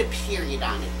put a period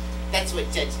on it. That's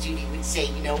what Judge Judy would say,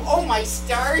 you know. Oh, my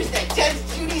stars, that Judge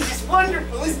Judy's just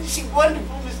wonderful. Isn't she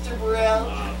wonderful, Mr. Burrell?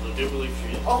 I do believe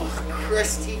she is. Oh,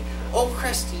 Krusty. Oh,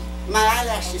 Krusty. My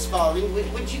eyelash is falling.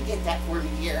 Would you get that for me,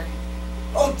 dear?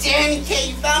 Oh, Danny K,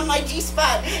 you found my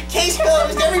G-spot. Case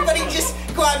closed. Everybody just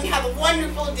go out and have a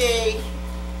wonderful day.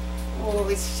 Oh,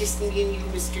 it's just me and you,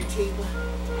 Mr. Table.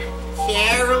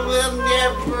 Carol will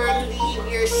never leave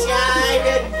your side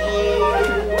again.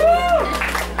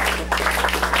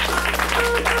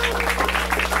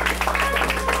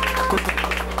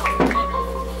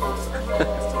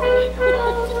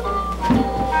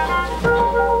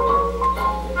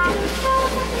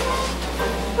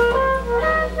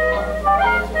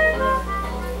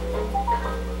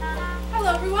 Hello,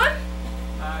 everyone.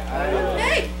 Hi.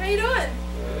 Hey, how you doing?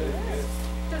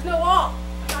 There's no wall.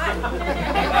 Hi.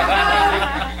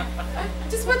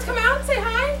 Just want to come out and say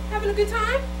hi. Having a good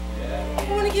time? Yeah.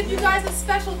 I want to give you guys a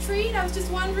special treat. I was just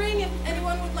wondering if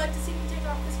anyone would like to see me take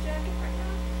off this jacket right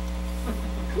now.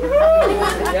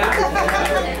 Anyone?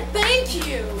 Yeah. Thank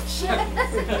you.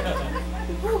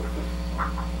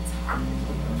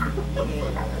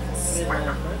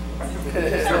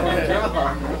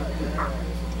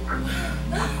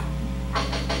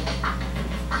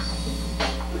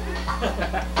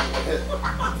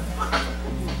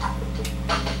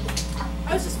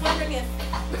 I was just wondering if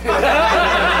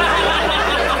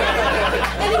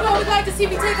anyone would like to see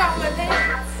me take off my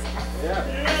pants. Yeah.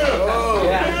 Oh.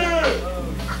 Yeah.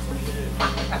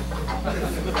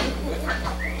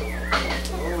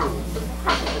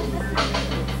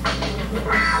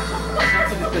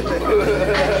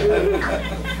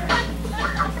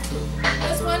 I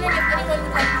was wondering if anyone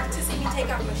would like to see me take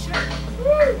off my shirt.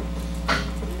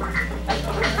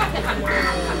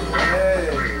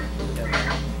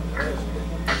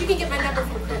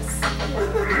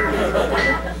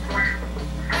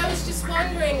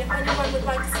 if anyone would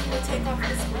like to see me take off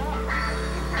this bra.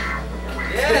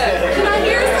 Yeah. Can I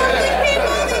hear something,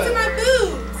 people? These are my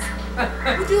boobs.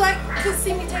 Would you like to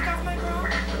see me take off my bra?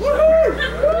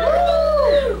 Woohoo!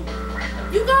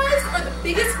 You guys are the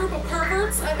biggest group of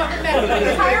perverts I've ever met in my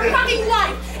entire fucking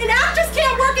life. And actors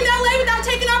can't work in LA without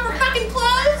taking off her fucking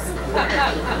clothes?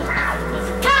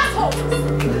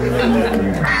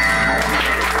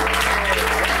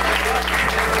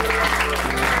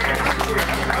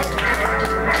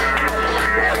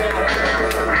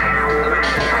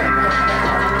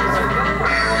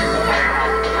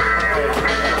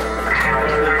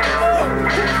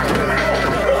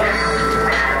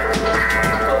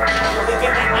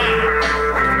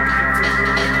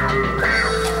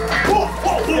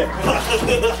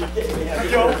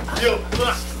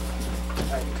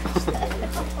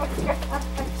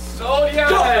 So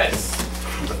yes.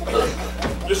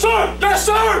 Yes, sir! Yes,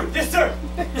 sir! Yes, sir!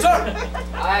 Sir!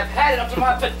 I've had it up to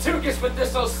my patookus with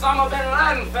this Osama bin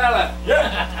Laden fella.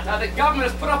 Yeah. Now the government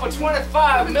has put up a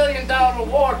 $25 million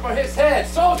reward for his head.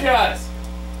 Soldiers!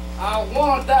 I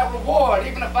want that reward,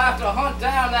 even if I have to hunt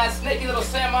down that snaky little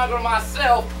Samagro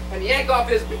myself and yank off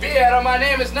his beard, or my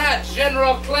name is not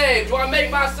General Clay. Do I make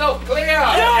myself clear?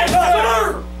 Yes,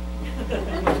 sir!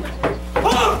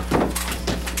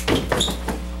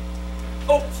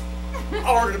 Oh, I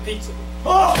ordered a pizza.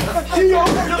 Oh, you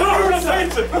ordered a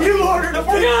pizza! You ordered a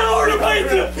pizza! We gotta order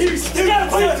pizza! You got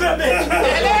pizza!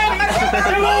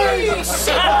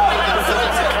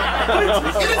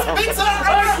 Get his pizza! I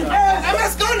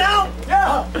must go now!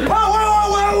 Yeah.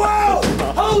 Whoa!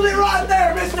 Hold it right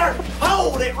there, mister!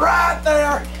 Hold it right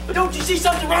there! Don't you see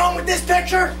something wrong with this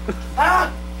picture? Huh?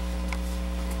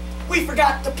 We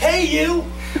forgot to pay you!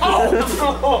 Oh!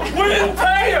 We didn't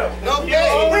pay you! No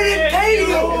pay! We didn't pay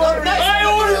you! I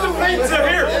ordered the pizza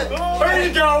here! There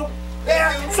you go!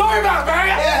 Yeah. Sorry about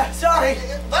that! Yeah, sorry.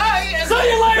 Bye! See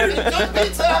you later! Good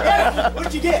pizza!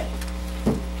 What'd you get?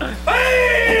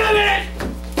 Hey, a minute!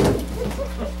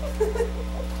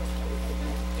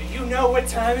 Do you know what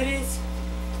time it is?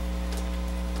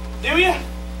 Do you?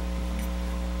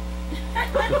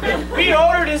 We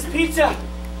ordered this pizza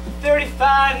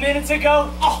 35 minutes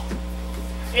ago. Oh,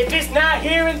 if it's not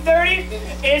here in 30,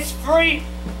 it's free.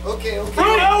 Okay. You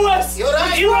owe us. You're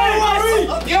right. You owe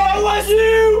us. Okay. You owe us.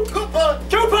 You. Coupon!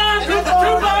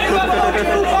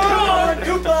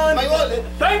 Coupon. My wallet.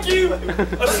 Thank you.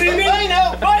 See me. Bye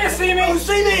now. Bye, see me. Oh,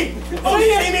 see me! Oh,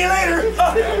 see me later!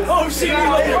 Oh, see me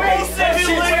later.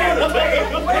 See me later.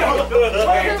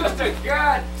 Wait just a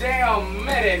goddamn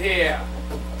minute here.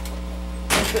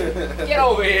 Get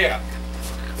over here.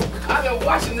 I've been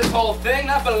watching this whole thing,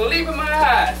 not believing my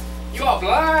eyes. You are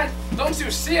blind? Don't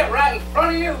you see it right in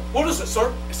front of you? What is it,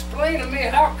 sir? Explain to me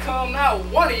how come not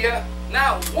one of you,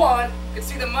 not one, could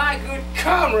see that my good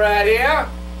comrade here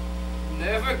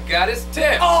never got his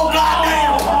tip. Oh,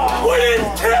 goddamn! We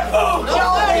didn't tip him!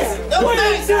 No thanks! No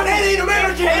thanks! That ain't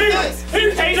American! Here's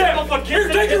your tip! Here,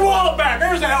 take your wallet back!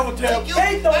 There's the hell of a tip! Thank you.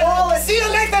 Take the wallet! See you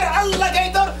later,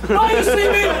 alligator! Oh, you see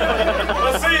me?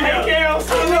 Let's see you! Thank you.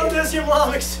 I wrote this, you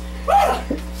lummox!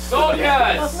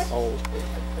 Soldiers!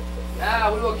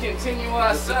 Now we will continue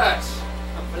our search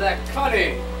for that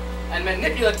cunning and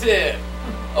manipulative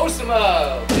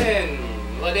Osama bin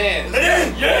Laden.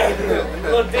 Yeah!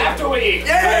 After we eat.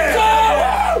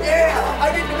 Yeah! Yeah!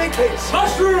 I get the big piece!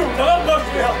 Mushroom! I love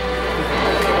mushroom!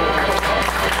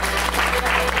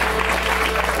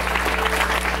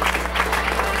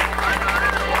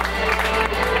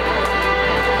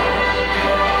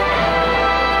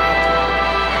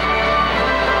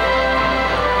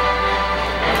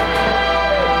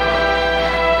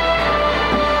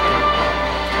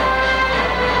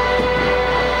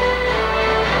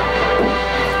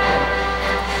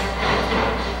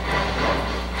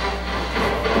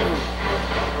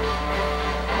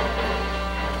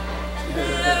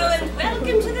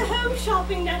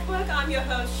 Shopping Network. I'm your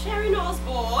host, Sharon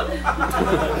Osbourne.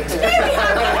 Today we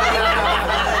have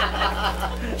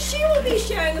She will be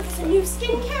sharing with us a new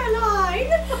skincare line.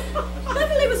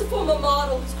 Beverly was a former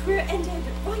model whose career ended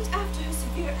right after her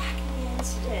severe acne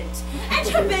incident. And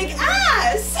her big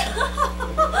ass!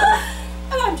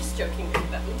 Oh, I'm just joking with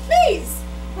Beverly. Please,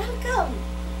 welcome.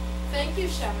 Thank you,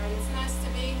 Sharon. It's nice to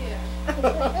be here.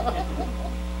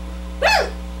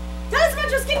 Well, tell us about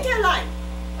your skincare line.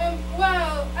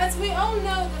 Well, as we all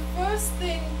know, the first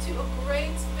thing to a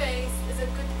great face is a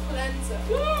good cleanser.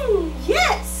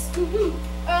 Yes!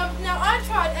 Now, I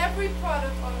tried every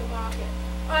product on the market.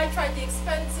 I tried the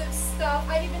expensive stuff.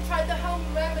 I even tried the home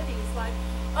remedies like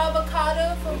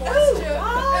avocado for moisture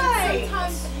and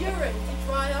sometimes urine to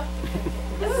dry up the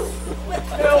pimples.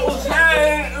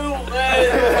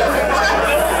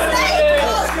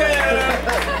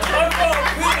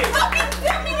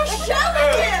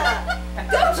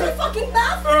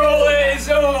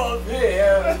 myself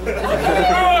here.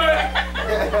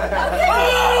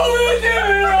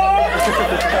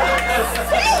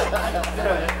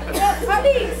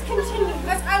 Please continue.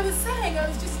 As I was saying, I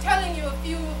was just telling you a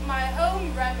few of my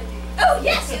own remedies. Oh,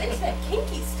 yes, you're into that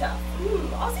kinky stuff.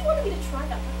 Ozzy wanted me to try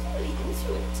that. I'm really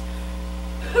into it.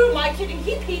 Who am I kidding?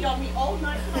 He peed on me all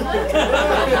night long.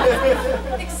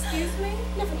 Excuse me?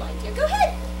 Never mind, dear. Go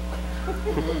ahead.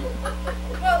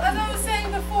 Well, as I was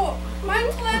saying before, my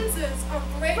cleansers are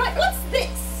great. Right, what's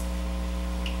this?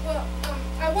 Well,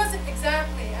 I wasn't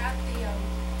exactly at the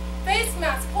face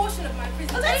mask portion of my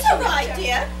presentation. Oh, that's all right,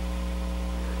 dear.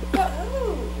 But,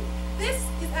 this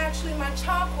is actually my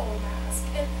charcoal mask.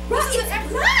 And Right, this is it's an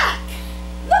black.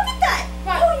 Look at that.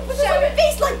 Right, Oh, you put this on your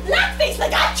face like blackface,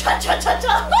 like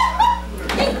cha-cha-cha-cha.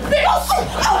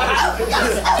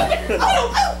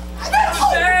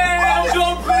 Damn,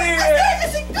 don't please.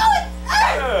 Is it good?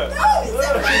 Oh, is it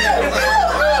good?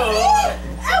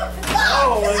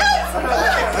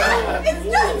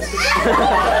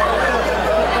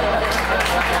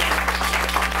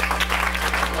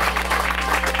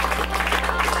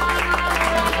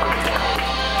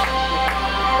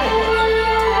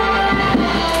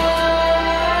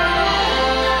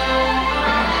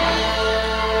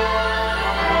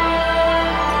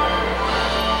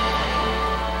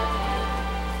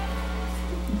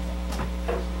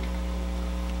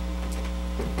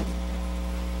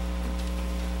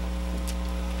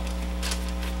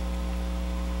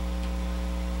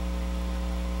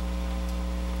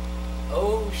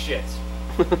 Oh shit.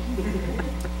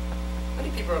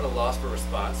 Many people are at a loss for a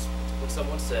response when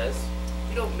someone says,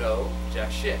 you don't know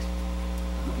jack shit.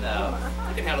 Now,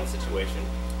 we can handle the situation.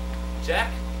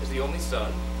 Jack is the only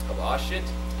son of Aw Shit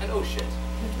and Oh Shit.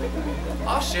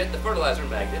 Aw Shit, the fertilizer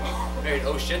magnet, married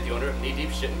Oh Shit, the owner of Knee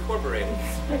Deep Shit Incorporated.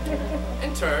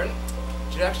 In turn,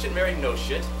 Jack Shit married No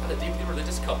Shit, and the deeply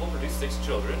religious couple produced 6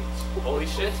 children. Holy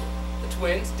Shit, the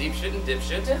twins, Deep Shit and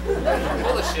Dipshit,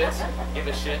 Full of Shit, Give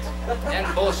a Shit, and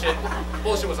Bullshit.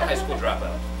 Bullshit was a high school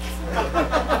dropout.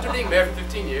 After being married for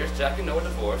 15 years, Jack and Noah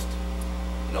divorced.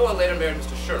 Noah later married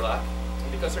Mr. Sherlock,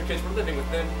 and because her kids were living with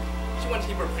them, she wanted to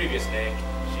keep her previous name.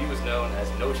 She was known as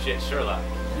No Shit Sherlock.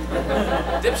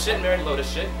 Dipshit married Lotus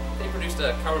Shit. They produced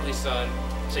a cowardly son,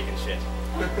 Chicken Shit.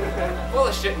 Full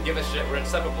of Shit and Give a Shit were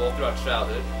inseparable throughout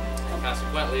childhood, and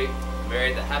consequently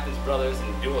married the Happens brothers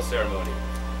in dual ceremony.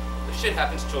 The Shit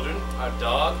Happens children are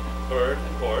Dog, Bird,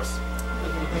 and Horse.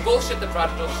 Bullshit, the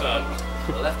prodigal son,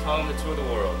 left home to tour the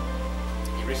world.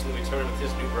 He recently returned with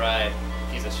his new bride,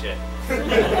 Piece of Shit.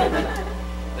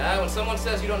 Now, when someone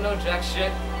says you don't know jack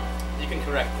shit, you can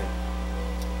correct them.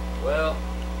 Well,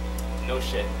 no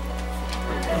shit.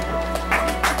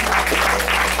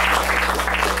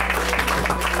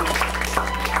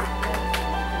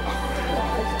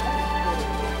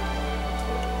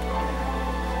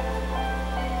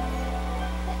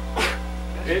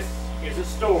 This is a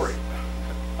story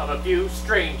of a few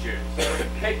strangers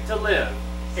picked to live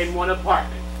in one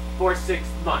apartment for 6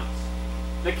 months.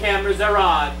 The cameras are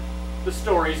on, the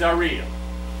stories are real.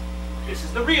 This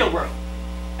is the real world,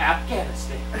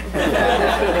 Afghanistan.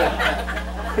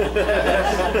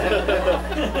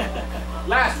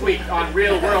 Last week on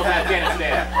Real World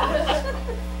Afghanistan.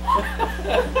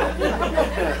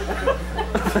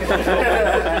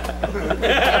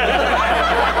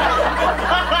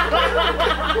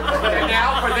 And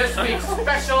now for this week's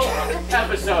special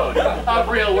episode of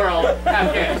Real World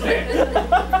Afghanistan.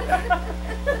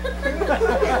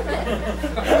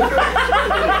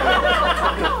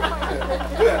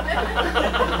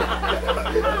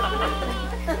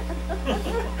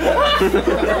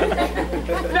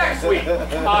 Next week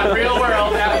on Real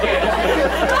World Afghanistan.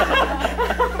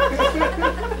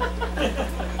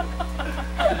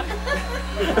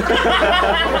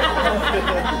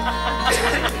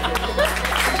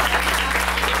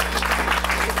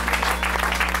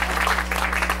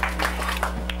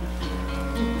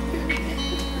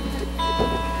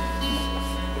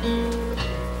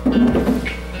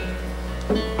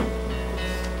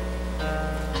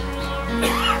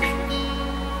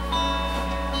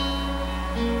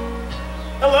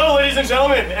 Hello, ladies and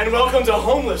gentlemen, and welcome to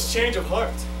Homeless Change of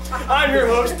Heart. I'm your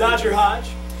host, Dodger Hodge.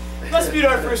 Let's meet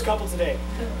our first couple today.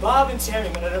 Bob and Tammy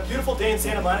met on a beautiful day in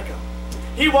Santa Monica.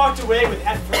 He walked away with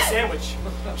half of her sandwich.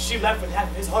 She left with half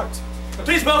of his heart.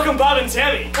 Please welcome Bob and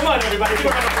Tammy. Come on, everybody, give a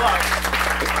round of applause.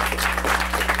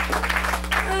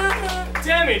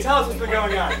 Tammy, tell us what's been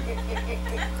going on.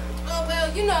 Oh, well,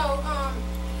 you know,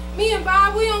 me and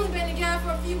Bob, we only been together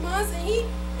for a few months, and he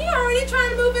already trying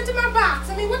to move into my box.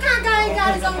 I mean, what kind of guy ain't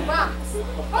got his own box.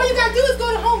 All you gotta do is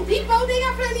go to Home Depot. They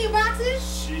got plenty of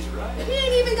boxes. She's right. He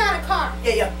ain't even got a car.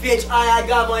 Yeah, yeah, bitch, I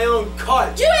got my own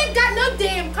cart. You ain't got no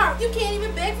damn car. You can't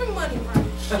even beg for money, right?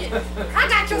 Shit. I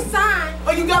got your sign.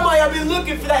 Oh, you got my, I've been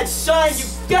looking for that sign, you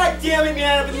goddamn it,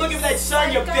 man. I've been looking for that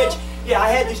sign, you bitch. Yeah, I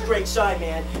had this great sign,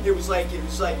 man. It was like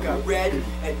a red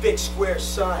and big square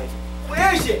sign.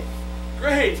 Where is it?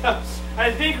 Great.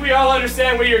 I think we all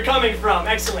understand where you're coming from.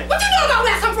 Excellent. What you know about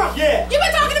where I come from? Yeah. You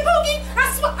been talking to Pookie?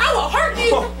 I swear, I will hurt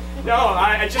you. No,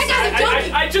 I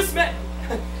just met.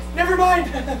 Never mind.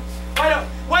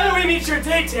 Why don't we meet your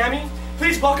date, Tammy?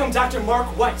 Please welcome Dr.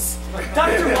 Mark Weiss.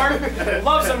 Dr. Mark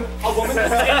loves a woman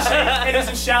who's in shape and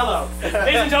isn't shallow.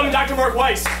 Ladies and gentlemen, Dr. Mark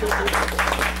Weiss.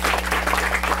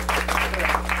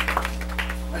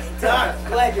 Doc, I'm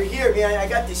glad you're here, man. I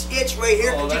got this itch right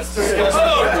here. Oh, that's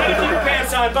Oh, try to keep your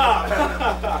pants on, Bob.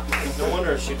 No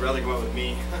wonder she'd rather go out with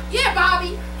me. Yeah,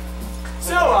 Bobby.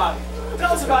 So,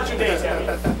 tell us about your date, Tammy.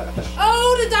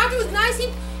 Oh, the doctor was nice.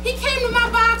 He came to my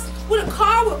box with a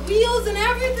car with wheels and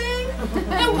everything.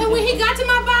 And when he got to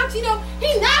my box, you know,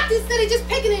 he knocked instead of just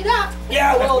picking it up.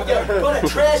 Yeah, well, put a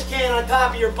trash can on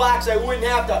top of your box. I wouldn't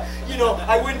have to,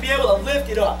 I wouldn't be able to lift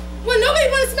it up. Well, nobody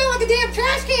want to smell like a damn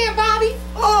trash can, Bobby.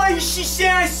 Oh, she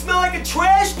said I smell like a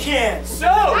trash can. So,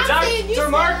 saying you Dr.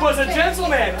 Mark smell was a like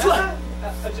gentleman.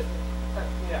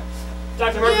 Yeah.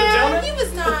 Dr. Mark was a Yeah, gentleman? he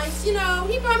was nice. You know,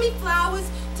 he brought me flowers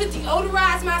to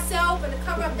deodorize myself and to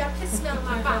cover up that piss smell in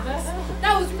my box.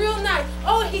 That was real nice.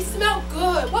 Oh, he smelled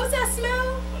good. What was that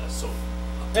smell? Soap.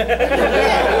 Yeah, you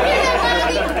hear that,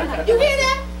 Bobby? You hear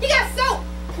that? He got soap.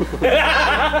 Bobby,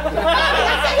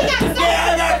 I said he got soap.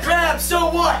 Yeah, I got crabs, so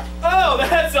what? Oh,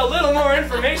 that's a little more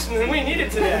information than we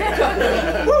needed today.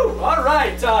 Woo! All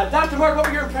right, Dr. Mark, what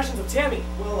were your impressions of Tammy?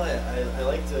 Well, I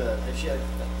liked I thought she had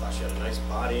a nice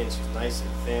body and she was nice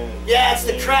and thin. And Yeah, it's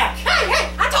the crack. Hey,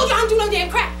 I told you I don't do no damn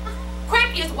crack.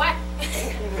 Crack is what?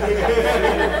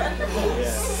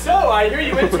 So, I hear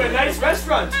you went to a nice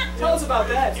restaurant. Tell us about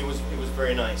that. It was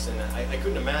very nice, and I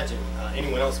couldn't imagine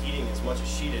anyone else eating as much as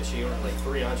she did. She ordered like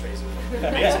 3 entrees. It was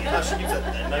amazing how she keeps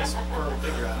that nice firm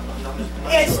figure. I'm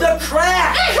not It's sure. the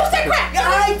crack. Hey, who said crack? Yeah,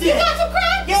 I did. You got some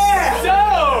crack? Yeah.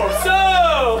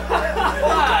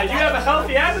 You have a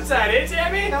healthy appetite, eh,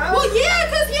 Tammy? Well, yeah,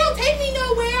 because he don't take me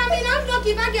nowhere. I mean, I'm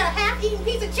lucky if I get a half-eaten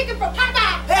piece of chicken from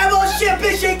Popeye. Hey, well, shit,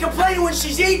 bitch ain't complaining when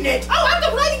she's eating it. Oh, I'm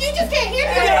complaining. You just can't hear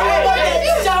me.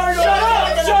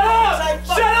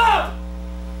 Shut up!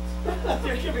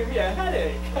 You're giving me a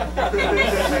headache.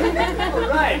 All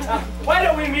right. Why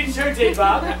don't we meet your date,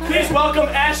 Bob? Please welcome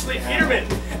Ashley Peterman.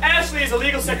 Ashley is a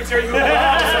legal secretary who will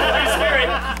office of Police Harry.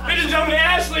 Ladies and gentlemen,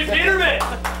 Ashley Peterman.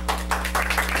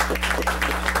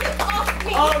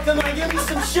 Oh, come on, give me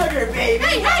some sugar, baby.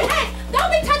 Hey, don't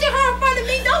be touching her in front of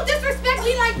me. Don't disrespect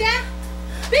me like that.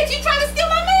 Bitch, you trying to steal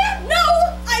my man? No,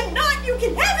 I'm not. You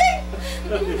can have it.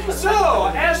 So,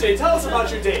 Ashley, tell us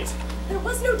about your date. There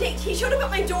was no date. He showed up at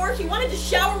my door. He wanted to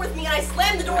shower with me, and I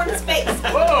slammed the door in his face.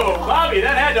 Whoa, Bobby,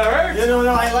 that had to hurt. No,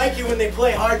 I like it when they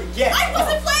play hard to get. I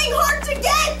wasn't playing hard to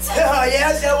get. Oh,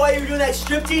 yeah? Is that why you were doing that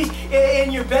striptease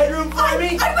in your bedroom for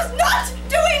me? I was not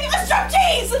doing a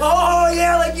striptease. Oh,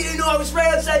 yeah, like you didn't know I was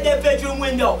right outside that bedroom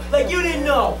window. Like you didn't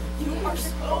know. You are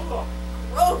so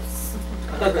gross.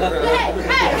 Hey, you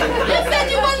said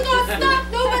you wasn't going to stalk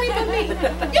nobody but me.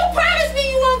 You promised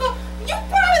me you won't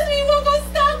go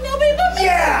stalk nobody but me.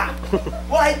 Yeah!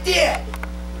 Well, I did.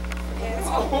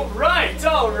 All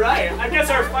right. I guess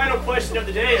our final question of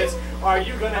the day is, are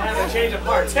you going to have a change of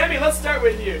heart? Tammy, let's start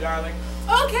with you, darling.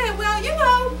 Okay, well, you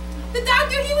know, the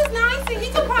doctor, he was nice, and he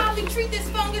could probably treat this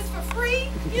fungus for free,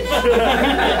 you know?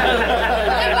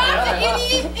 And Bob's an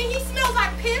idiot, and he smells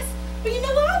like piss, but you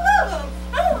know what? I love him.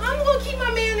 I'm going to keep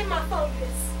my man in my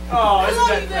fungus. Oh, I isn't love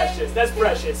that you, precious? babe. That's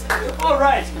precious. All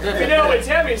right. We know what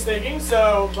Tammy's thinking,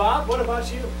 so, Bob, what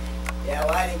about you? Yeah,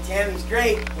 well, I think Tammy's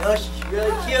great. You know, she's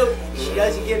really cute, and she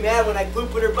doesn't get mad when I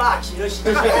poop in her box. You know, she's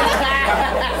just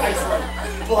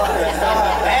But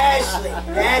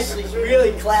Ashley's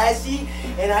really classy,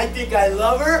 and I think I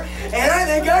love her, and I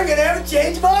think I'm gonna have a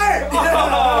change of heart.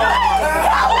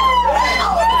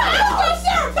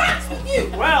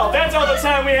 Well, that's all the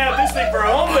time we have this week for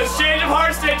a homeless change of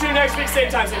heart. Stay tuned next week, same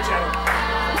time, same channel.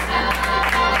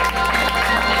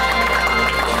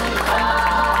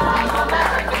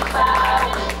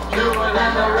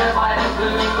 And the river is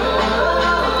blue.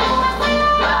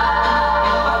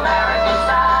 American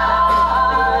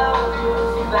style.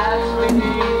 That's me and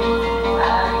you.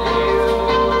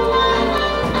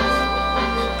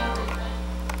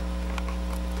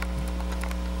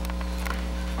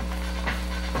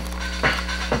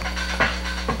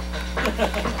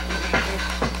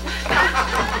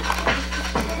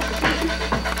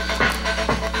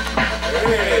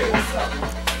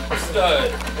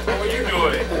 stud. What were you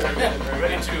doing?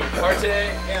 Ready to partay?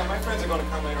 Yeah, my friends are going to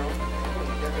come later on.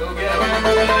 Go get it.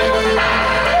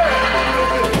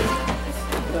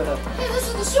 Hey, this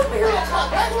is the superhero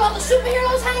club, right? Where all the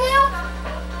superheroes hang out?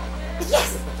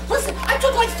 Yes! Listen, I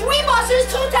took like 3 buses,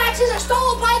 2 taxis, I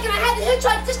stole a bike, and I had to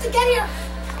hitchhike just to get here.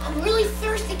 I'm really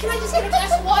thirsty. Can I just get a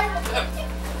glass of water?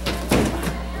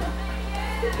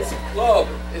 This club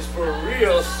is for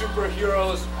real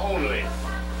superheroes only.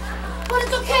 But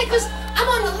it's okay, because I'm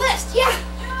on the list, yeah.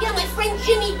 Yeah, my friend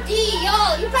Jimmy D.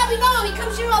 Oh, you probably know him. He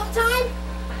comes here all the time.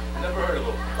 Never heard of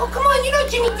him. Oh, come on, you know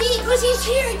Jimmy D, because he's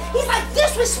here. He's like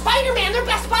this with Spider-Man. They're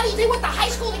best buddies. They went to high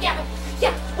school together.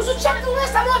 Yeah, well, so check the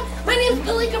list. I'm on. My name's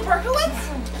Billy Berkowitz.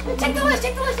 Check the list,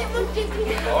 check the list.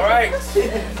 All right.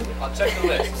 I'll check the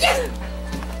list. Yes!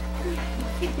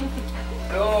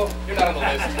 No, you're not on the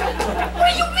list. What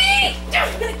do you mean? I'm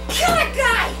gonna kill that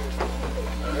guy!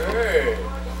 Hey.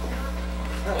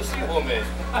 Pussy woman.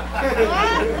 How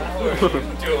are you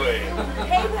doing?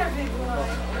 Hey there, big boy.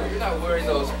 You're not wearing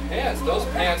those pants. Those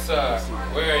pants are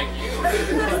wearing you.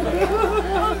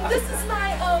 This is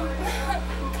my,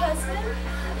 cousin.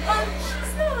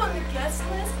 She's not on the guest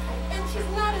list, and she's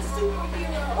not a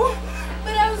superhero.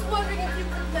 But I was wondering if you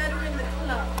could let her in the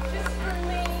club, just for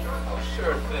me. Oh,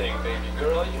 sure thing, baby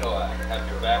girl. You know I have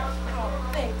your back. Oh,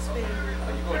 thanks, baby.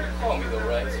 Are you going to call me though,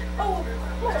 right? Oh,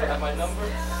 You still have my number?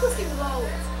 Pussy will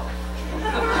always call.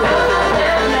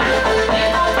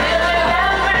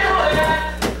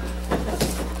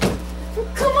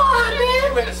 Come on, man!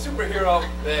 You ain't a superhero,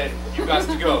 then you got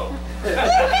to go.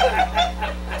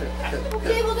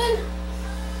 Okay, well then,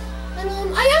 I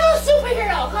am a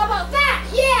superhero. How about that?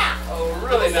 Yeah. Oh,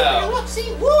 really I'm a superhero. now? Look,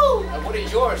 see, woo. And what are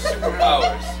your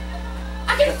superpowers?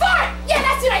 I can fart. Yeah,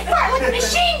 that's it. I fart like a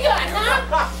machine gun, huh?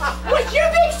 What's your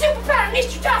big superpower,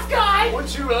 Mr. Tough Guy?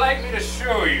 Would you like me to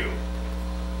show you?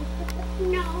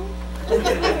 No.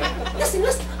 Listen.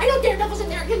 I know Daredevil's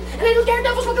an arrogant, and I know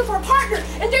Daredevil's looking for a partner,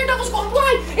 and Daredevil's going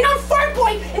blind, and I'm Fart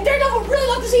Boy, and Daredevil would really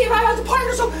love to see if I was a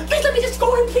partner. So please let me just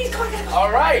go in, please. Come on.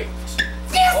 All right.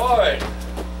 Yes. Boy,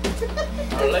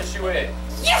 I'll let you in.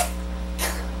 Yes.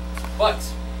 But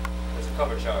there's a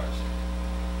cover charge.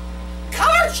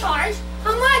 Cover charge?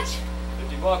 How much?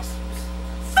 $50.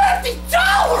 $50?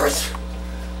 That's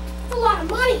a lot of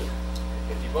money.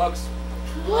 $50.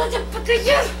 What the fuck are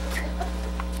you?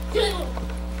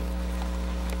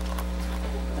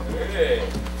 Hey,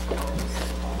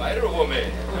 Spider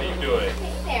Woman, how you doing?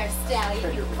 Hey there,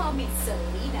 Stallion. You can call me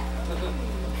Selena.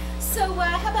 So,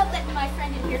 how about letting my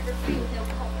friend in here for free with no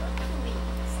cover,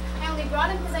 please? I only brought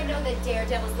him because I know that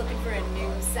Daredevil's looking for a new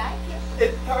sidekick.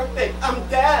 It's perfect. I'm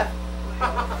deaf.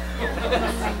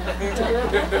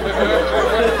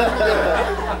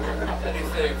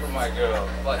 Anything for my girl,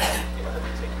 but let me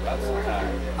take you out sometime.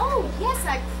 Oh, yes,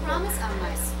 I promise on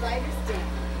my Spider's Den.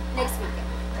 Next weekend.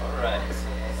 All right,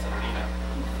 Selena.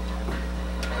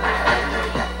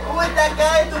 Who is that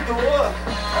guy at the door?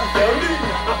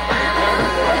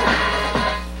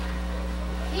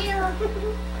 Here.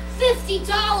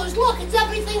 $50. Look, it's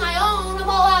everything I own. I'm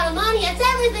all out of money. It's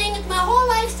everything. It's my whole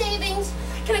life savings.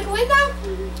 Can I go in now?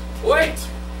 Wait!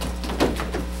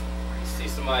 See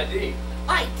some ID.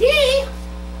 ID?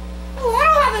 Oh, I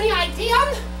don't have any ID.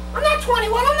 I'm not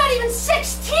 21. I'm not even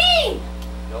 16.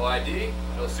 No ID,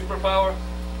 no superpower,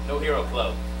 no hero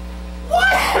club.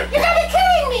 What? You gotta be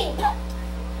kidding me!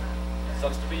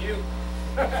 Sucks to be you.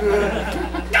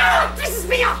 Ah, pisses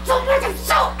me off so much. I'm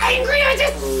so angry. I'm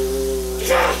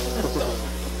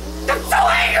so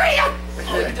angry.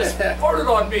 Oh, you just farted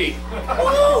on me.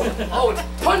 Oh, Oh, it's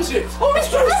pungent. oh, I'm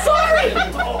so sorry.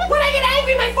 When I get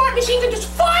angry, my fart machine just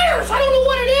fires. I don't know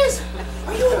what it is.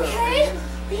 Are you okay?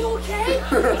 Are you okay?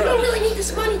 You don't really need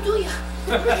this money, do you?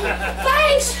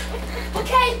 Thanks.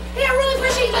 Okay. Hey, I really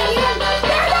appreciate you.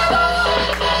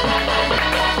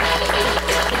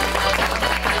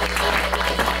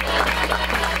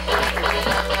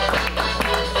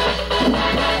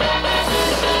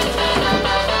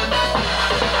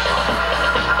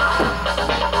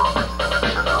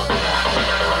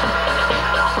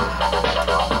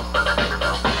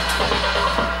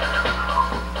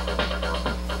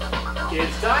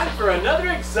 It's time for another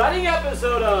exciting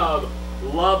episode of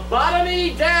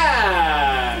Lobotomy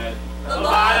Dad!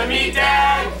 Lobotomy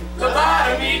Dad,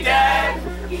 Lobotomy Dad.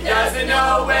 He doesn't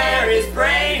know where his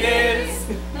brain is,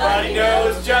 but he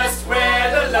knows just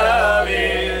where the love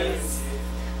is.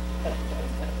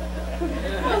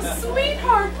 Oh,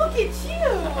 sweetheart, look at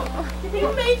you.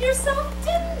 You made yourself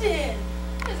Din-Din.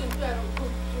 Isn't that a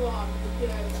good job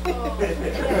today? Oh.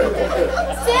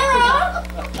 Sarah!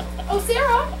 Oh,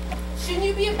 Sarah! Shouldn't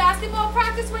you be be at basketball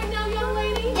practice right now, young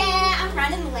lady? Yeah, I'm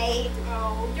running late.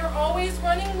 Oh, you're always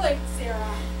running late,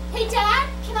 Sarah. Hey, Dad,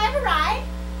 can I have a ride?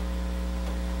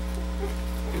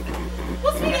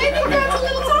 Well, sweetie, I think Dad's a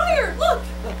little tired. Look,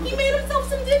 he made himself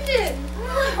some din-din.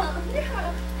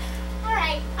 Yeah. All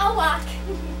right, I'll walk.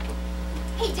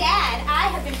 Hey, Dad, I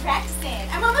have been practicing.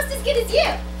 I'm almost as good as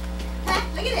you. Huh?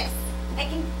 Look at this. I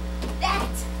can... that.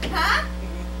 Huh?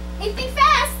 Hey, think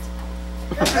fast.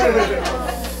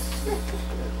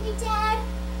 Hey, Dad.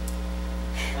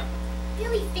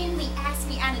 Billy Finley asked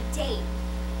me on a date,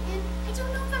 and I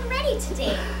don't know if I'm ready to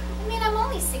date. I mean, I'm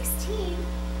only 16.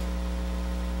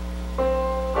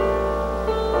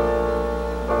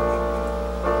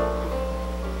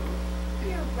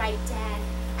 You're right, Dad.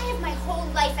 I have my whole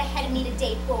life ahead of me to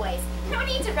date boys. No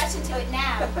need to rush into it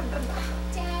now.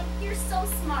 Dad, you're so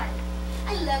smart.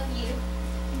 I love you.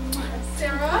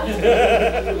 Sarah?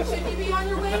 Should you be on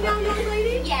your way now, young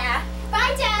lady? Yeah.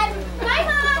 Bye, Dad. Bye,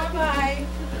 Mom. Bye-bye.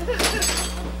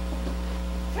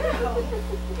 Wow,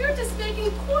 you're just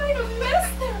making quite a mess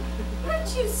there,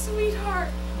 aren't you, sweetheart?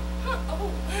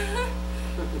 Oh,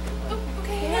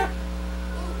 okay.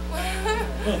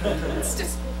 It's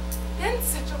just been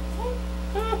such a long...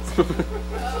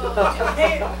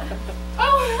 Hey.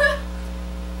 Oh,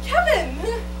 Kevin!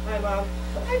 Hi, Mom.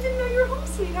 I didn't know you were home,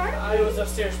 sweetheart. I was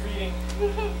upstairs reading.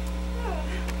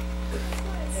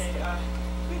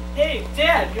 Hey,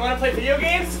 Dad, you want to play video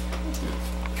games?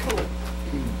 Cool.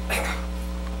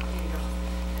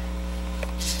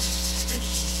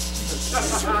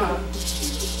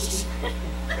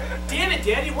 Damn it,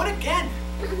 Dad, you won again.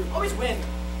 Always win.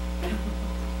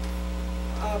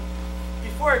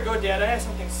 Before I go, Dad, I have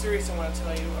something serious I want to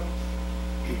tell you.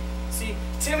 See,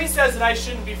 Timmy says that I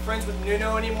shouldn't be friends with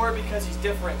Nuno anymore because he's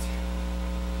different.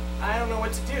 I don't know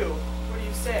what to do. What do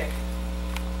you say?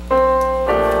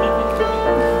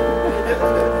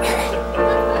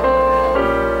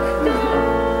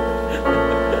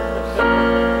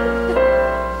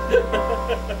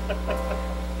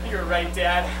 You're right,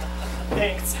 Dad.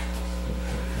 Thanks.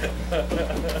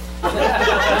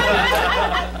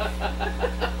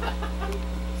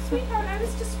 Sweetheart, I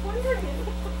was just wondering if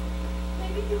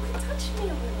maybe you could touch me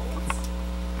a little. It's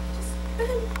just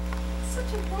been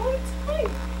such a long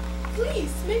time.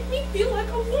 Please, make me feel like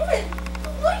a woman.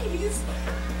 Please.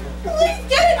 Please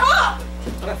get it up!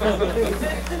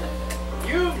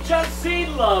 You've just seen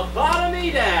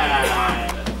Lobotomy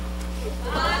Dad.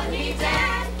 Lobotomy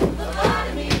Dad,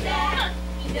 Lobotomy Dad.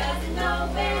 He doesn't know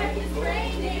where his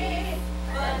brain is,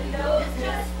 but he knows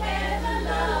just where the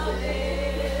love is.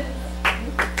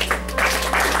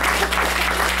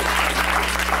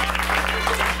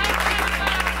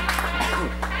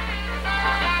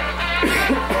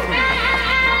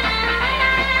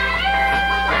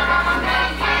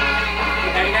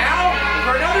 And now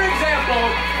for another example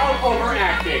of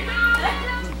overacting.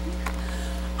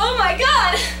 Oh my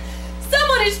God!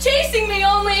 Someone is chasing me,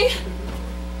 only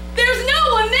there's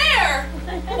no one there!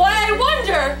 Why, I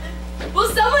wonder, will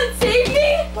someone save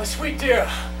me? My sweet dear.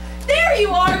 There you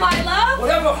are, my love!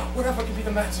 Whatever can be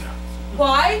the matter.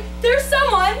 Why, there's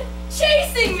someone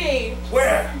chasing me!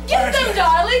 Where? Get them,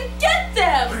 darling! Get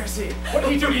them! Where is he? What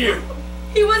did he do to you?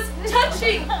 He was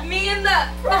touching me in the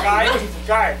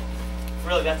Guy.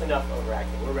 Really, that's enough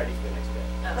overacting. We're ready for the next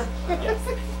bit. Yes.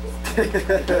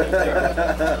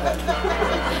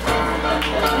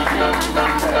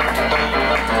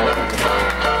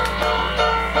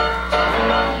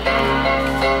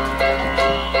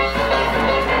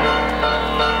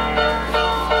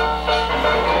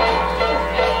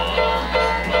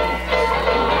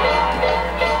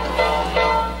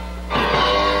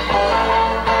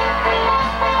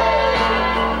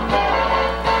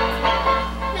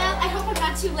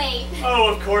 Oh,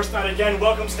 of course not again.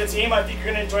 Welcome to the team. I think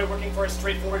you're going to enjoy working for a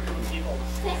straightforward group of people.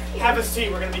 Thank you. Have a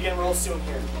seat. We're going to begin real soon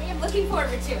here. I'm looking forward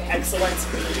to it. Excellent.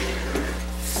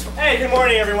 Hey, good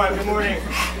morning, everyone. Good morning.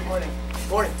 Good morning. Good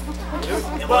morning.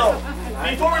 Well,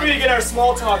 before we begin our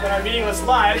small talk on our meaningless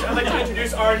lives, I'd like to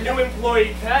introduce our new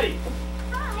employee, Patty.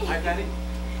 Hi, Patty.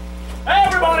 Hey,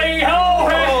 everybody! Hello!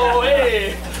 Hello!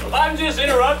 Hey! I'm just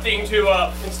interrupting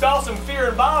to install some fear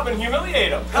in Bob and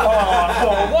humiliate him.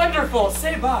 Oh, wonderful!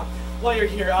 Say, Bob, while you're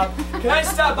here, can I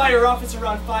stop by your office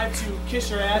around 5 to kiss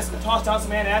your ass and toss down some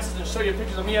man asses and show you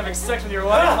pictures of me having sex with your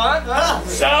wife? Huh?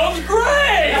 Sounds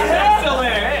great!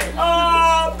 Excellent! Hey.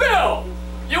 Bill!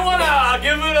 You wanna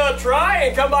give it a try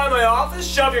and come by my office,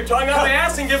 shove your tongue up my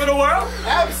ass and give it a whirl?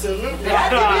 Absolutely. I'll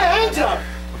give you a hand job.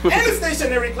 And a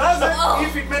stationery closet,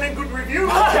 if it meant a good review.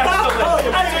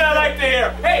 That's what I like to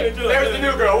hear. Hey, there's the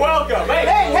new girl. Welcome.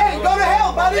 Hey, go to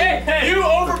hell, buddy. Hey, you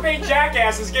overpaid jack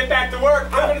jackasses get back to work,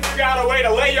 I'm gonna figure out a way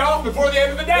to lay you off before the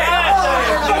end of the day.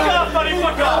 Fuck off, buddy,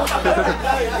 fuck off.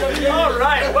 All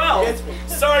right, well,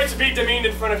 sorry to be demeaned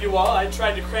in front of you all. I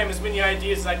tried to cram as many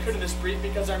ideas as I could in this brief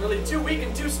because I'm really too weak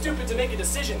and too stupid to make a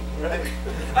decision. Right.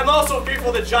 I'm also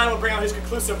fearful that John will bring out his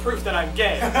conclusive proof that I'm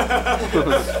gay.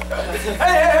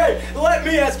 Hey, let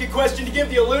me ask you a question to give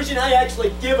the illusion I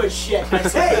actually give a shit.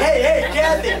 Hey,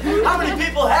 Kathy, how many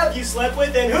people have you slept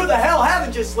with, and who the hell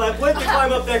haven't you slept with to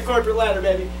climb up that corporate ladder,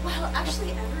 baby? Well,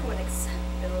 actually, everyone except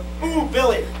Billy. Ooh,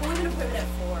 Billy. Women appointment at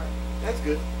 4. That's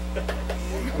good.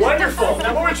 Wonderful.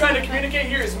 Now what we're trying to communicate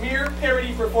here is mere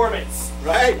parody performance.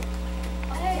 Right.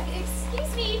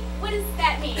 Excuse me, what does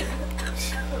that mean?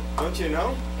 Don't you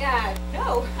know?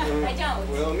 No, I don't.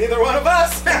 Well, neither one of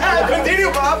us.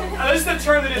 Continue, Bob. This is a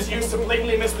term that is used to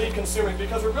blatantly mislead consumers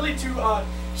because we're really too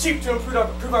cheap to improve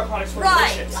our products for Right.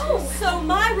 patients. Oh, so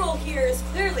my role here is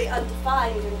clearly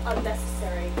undefined and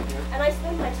unnecessary. And I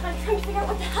spend my time trying to figure out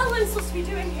what the hell I'm supposed to be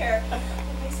doing here. Well,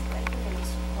 basically, I think I'm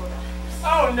just a quota.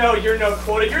 Oh, no, you're no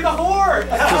quota. You're the whore.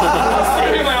 I'll see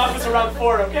you in my office around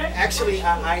 4, okay? Actually,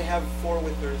 I have 4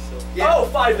 with her, so. Yeah. Oh,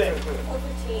 5 then.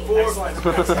 4:15. 4.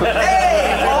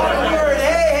 Hey, awkward.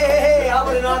 Hey, how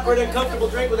about an awkward, uncomfortable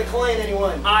drink with a client,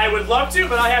 anyone? I would love to,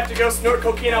 but I have to go snort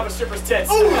cocaine out of a stripper's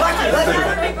tits. Ooh, lucky.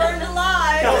 Rather be burned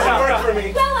alive. That would work for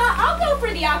me. Well, I'll go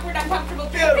for the awkward, uncomfortable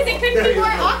drink, because it couldn't be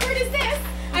more awkward as this.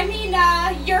 I mean,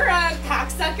 you're a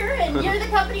cocksucker, and you're the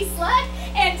company slut,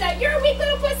 and you're a weak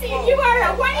little pussy, and you are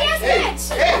a whiny-ass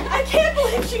bitch. I can't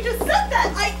believe she just said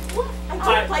that. I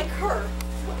don't like her.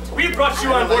 We brought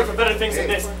you on board for better things than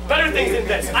this. Better things than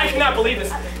this. I cannot believe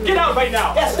this. Get out right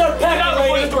now. Yeah, start Get out packing,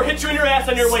 before lady. the door hit you in your ass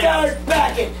on your way out. Start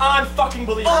backing.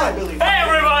 Unfucking-believable. Unbelievable. Hey,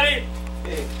 everybody.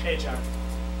 Hey, John.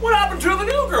 What happened to the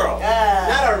new girl?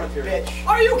 not our material.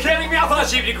 Are you kidding me? I thought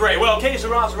she'd be great. Well, okay,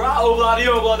 sera, oh, blah, de,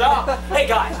 oh, blah, da. Hey,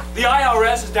 guys, the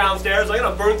IRS is downstairs. I'm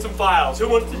going to burn some files. Who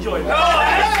wants to join me? Oh,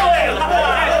 excellent.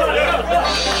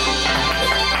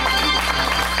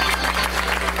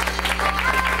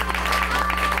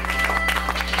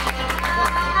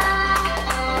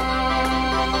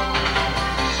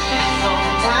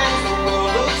 Sometimes the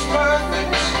world looks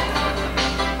perfect,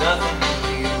 nothing can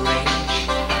rearrange.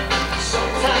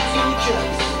 Sometimes you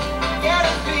just get a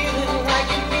feeling like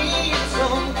you need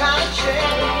some kind of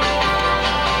change.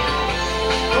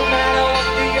 No matter what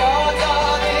the odds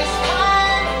are this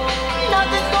time,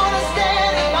 nothing's gonna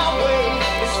stand in my way.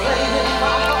 It's flame in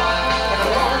my heart and a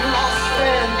long lost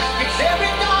friend. Makes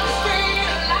every dark street a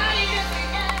light at the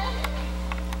end.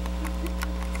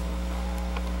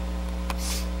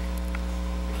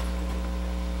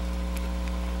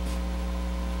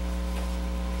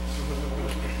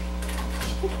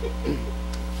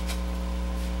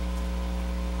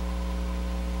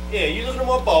 Yeah, you looking at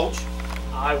my bulge?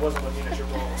 I wasn't looking at your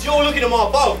balls. You're looking at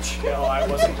my bulge. No, I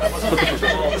wasn't looking at your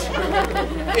balls.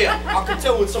 Yeah, I can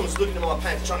tell when someone's looking at my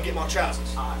pants trying to get my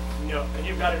trousers. No, and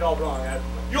you've got it all wrong.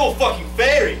 You're a fucking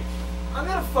fairy. I'm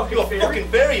not a fucking You're a fairy. fucking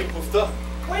fairy, you poofed up.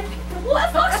 Wait.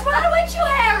 What the fuck's wrong with you,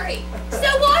 Harry? So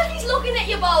why he's looking at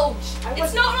your bulge?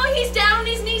 It's not like he's down on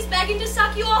his knees begging to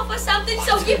suck you off or something,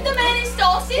 so give the man his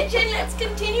sausage and let's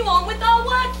continue on with our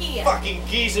work here. Fucking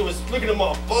geezer was looking at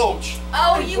my bulge.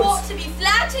 Oh, you ought to be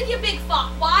flattered, you big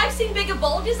fuck. Why? I've seen bigger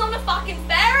bulges on a fucking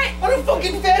ferret. I'm a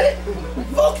fucking ferret.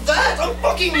 Fuck that, I'm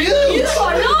fucking huge. You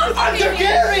are not I'm fucking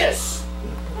gregarious.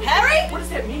 Harry? What does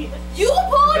that mean? You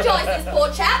apologise, this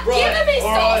poor chap. Right, Give him his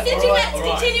all right, sausage all and right, let's all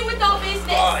right. continue with our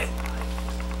business. Fine.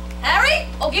 Harry,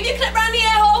 I'll give you a clip round the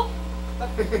air hole.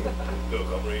 Look,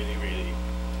 I'm really,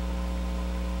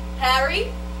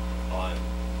 Harry? fine.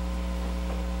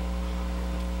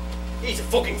 He's a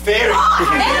fucking fairy. Oh,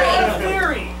 Harry!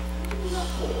 Fairy.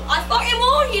 I fucking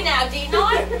warned you now, didn't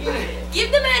I? Give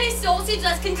the man his sausage,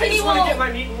 let's I continue just want to on. get my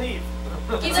meat and leave.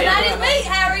 Give the man his meat,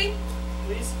 Harry.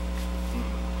 Please. I'm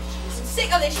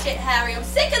sick of this shit, Harry. I'm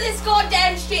sick of this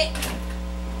goddamn shit.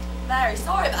 Very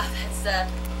sorry about that, sir.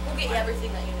 We'll get you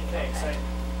everything that you need. Thanks. okay?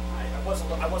 I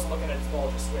wasn't looking at his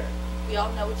bulge, I swear. We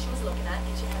all know what she was looking at.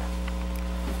 Get your head up.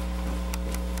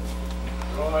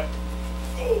 All right.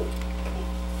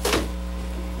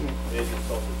 There's your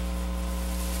sausage.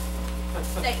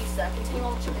 Thank you, sir. Continue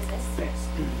on with your business. Thanks.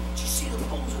 Did you see the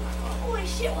balls on that guy? Holy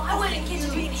shit, well, I went and kids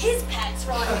are eating his pets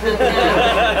right now.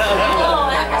 Oh,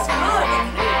 that was American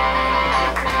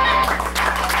woman.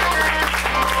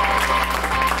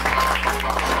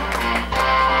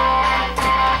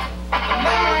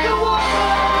 American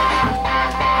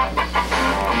woman.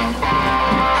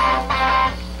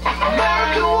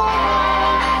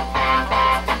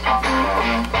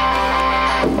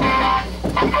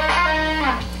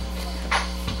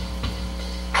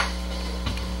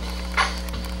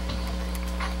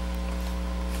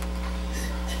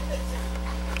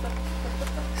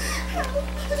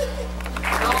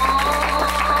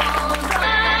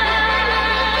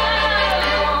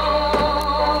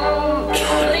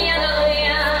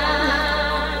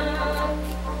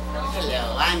 Hello,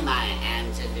 I'm Maya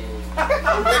Angelou.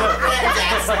 When friends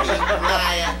ask me,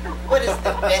 Maya, what is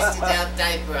the best adult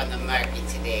diaper on the market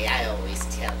today? I always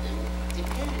tell them,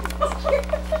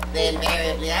 depends. They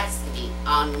invariably ask me,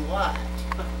 on what?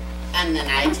 And then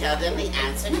I tell them the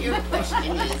answer to your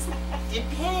question is,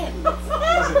 depends.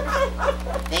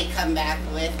 They come back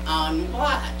with, on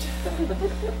what?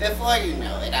 Before you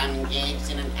know it, I'm engaged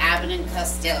in an Abbott and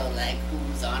Costello-like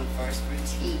who's on first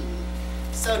routine.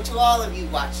 So to all of you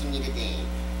watching me today,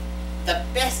 the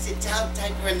best adult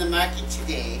diaper in the market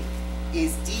today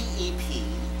is D-E-P-E-N-D-S.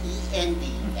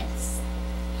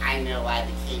 I know why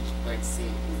the caged bird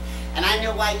sings, and I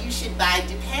know why you should buy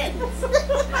Depends.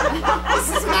 This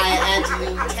is Maya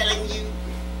Angelou telling you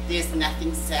there's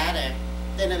nothing sadder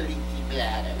than a leaky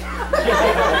bladder.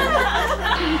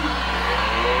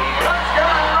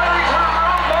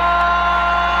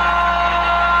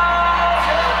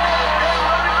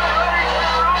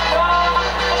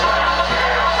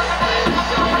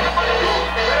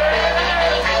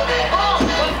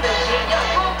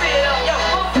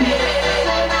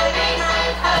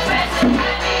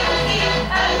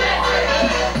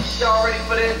 Y'all ready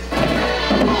for this?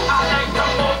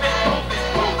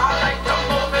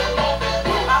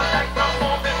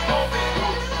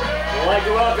 I'd like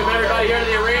to welcome everybody here to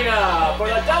the arena for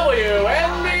the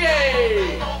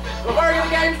WNBA. Before we get the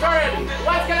game started,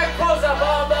 let's get a close-up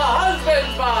of the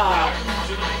husband's box.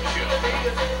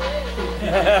 Yo,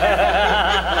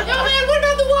 man, what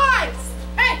about the wives?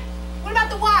 Hey, what about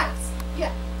the wives?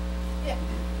 Yeah. Yeah.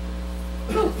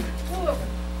 Move over.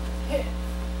 Here.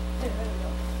 There we go.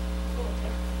 Go over.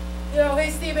 Yo, hey,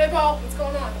 Steve, hey, Paul, what's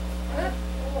going on? Huh?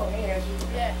 Oh, hey, Angie.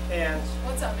 Yeah. And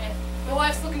What's up, man? My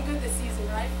wife's looking good this season,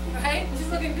 right? Right? She's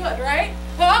looking good, right?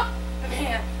 Huh?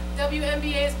 Man,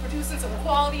 WNBA is producing some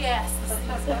quality ass this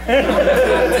season. I'm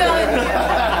telling you.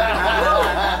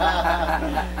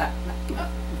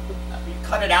 You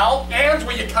cut it out, Ange?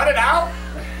 Will you cut it out?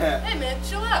 Hey, man,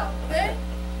 chill out, okay?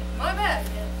 My bad,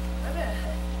 man. My bad.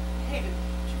 Hey, did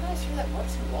you guys hear that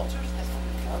Marcy Walters has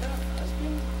another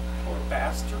husband? Poor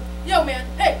bastard. Yo, man,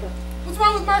 hey, what's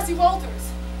wrong with Marcy Walters?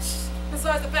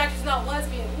 Besides the fact she's not a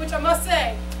lesbian, which I must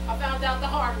say, I found out the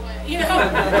hard way, you know?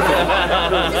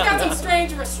 She's got some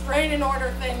strange restraining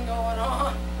order thing going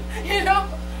on, you know?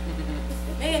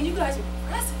 Man, you guys are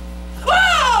impressive.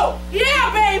 Oh!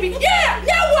 Yeah, baby! Yeah!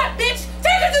 Now what, bitch?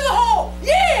 Take her to the hole!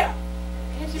 Yeah!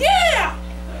 Angie, Yeah!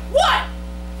 What?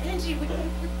 Angie, will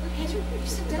you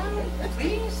sit down,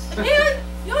 please? Man,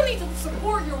 y'all need to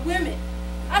support your women.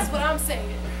 That's what I'm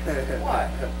saying. Why?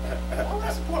 Why would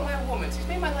I support my woman? She's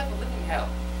made my life a living hell.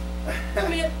 I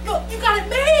mean, look, you got it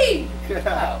made!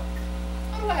 How?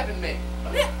 How do I have it made?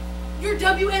 Man, you're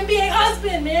WNBA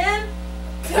husband, man!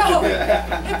 So,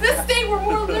 if this state were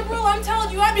more liberal, I'm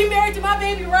telling you, I'd be married to my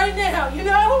baby right now, you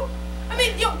know? I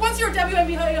mean, once you're a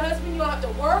WNBA husband, you don't have to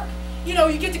work. You know,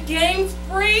 you get the games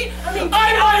free. I mean,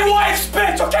 I'm my wife's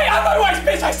bitch, okay? I'm my wife's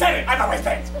bitch. I said it. I'm my wife's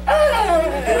bitch. I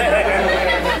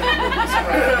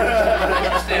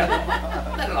understand.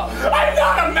 Let it off. I'm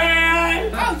not a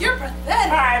man. oh, you're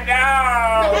pathetic. I know.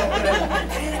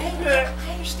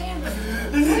 I understand.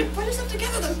 Put yourself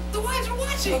together. The wives are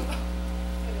watching.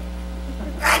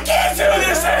 I can't do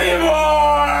this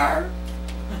anymore.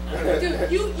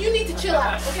 Dude, you need to chill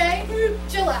out, okay?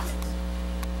 Chill out.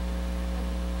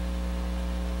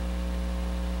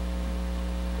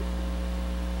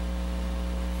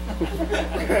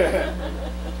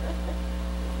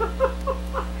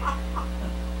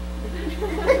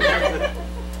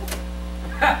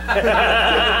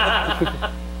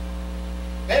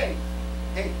 Hey,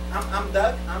 I'm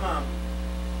Doug. I'm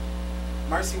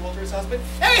Marcy Walters' husband.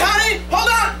 Hey, honey, hold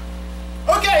on.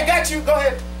 Okay, got you. Go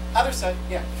ahead. Other side.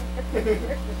 Yeah.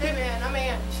 Hey, man, I'm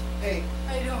Ange. Hey,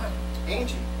 How you doing?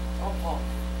 Angie. Oh, Paul.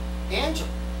 Angie.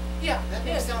 Yeah. That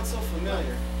name yeah. sounds so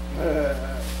familiar.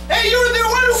 Hey, you were the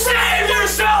one who Save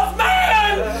yourself,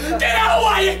 man! Get out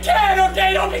while you can,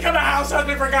 okay? Don't become a house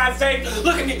husband, for God's sake.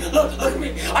 Look at me, look at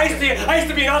me. I used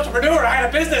to be an entrepreneur. I had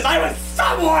a business. I was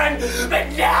someone.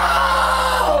 But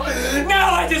now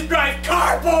I just drive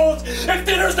carpools. If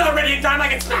dinner's not ready in time, I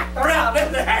can smack around.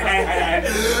 Look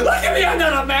at me, I'm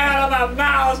not a man. I'm a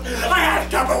mouse. I had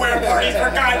Tupperware parties, for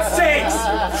God's sakes.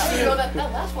 You know, that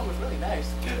last one was really nice.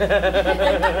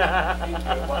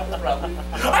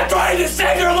 I'm trying to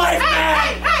save your life,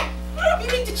 man. Hey! You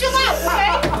need to chill out,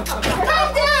 okay?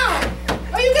 Calm down!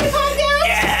 Are you gonna calm down?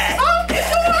 Yeah. Oh,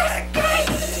 come on! Guys!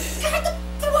 God,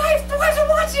 the wives are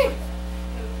watching!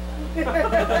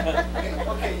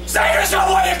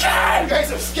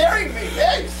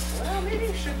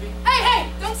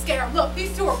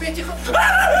 Get your...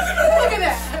 Look at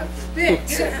that,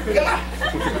 bitch.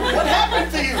 What happened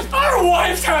to you? Our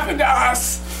wives happened to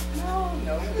us. No.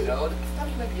 The stuff from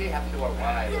NBA happened to our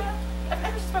wives.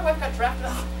 Ever since my wife got drafted,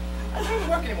 I don't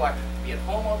work anymore. Be at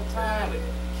home all the time with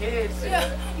kids.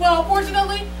 Yeah. Well,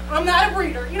 fortunately, I'm not a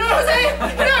breeder. You know what I'm saying? You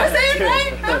know what I'm saying,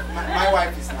 right? My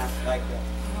wife is not like that.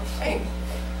 Hey,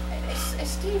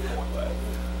 Steve,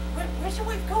 where's your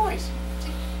wife going?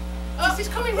 She's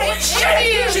coming right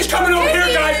here. She's coming over here,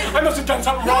 guys. I must have done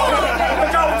something wrong. Oh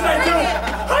my God, what did I do?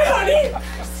 Hi, honey.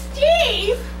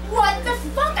 Steve! What the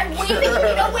fuck? I'm waving and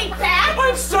you don't wave back?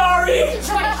 I'm sorry. You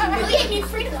trying to humiliate me in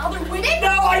front of the other women? No,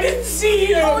 I didn't see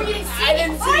you. Oh, you didn't see me? I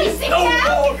didn't see you. Sit No, down.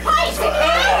 no. Hi, sit down.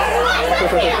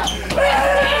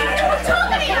 I'm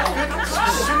talking to you.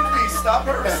 Should we stop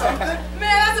her or something?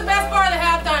 Man, that's the best part of the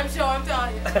halftime show, I'm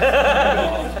telling you.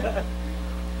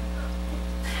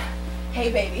 Hey,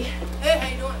 baby. Hey, how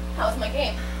you doing? How was my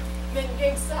game? Man, your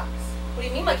game sucks. What do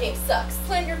you mean my game sucks?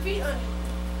 Plant your feet on it.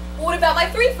 Well, what about my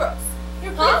free throws?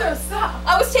 Your free throws suck.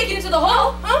 I was taking it to the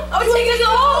hole. Huh? I was taking it to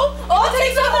the hole. Oh, I'll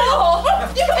take something to the hole.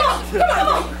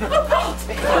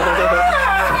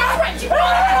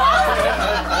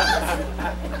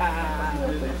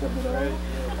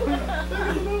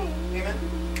 Hey man,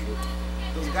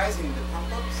 those guys in the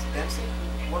pump-ups dancing,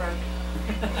 what are they?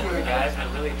 The guys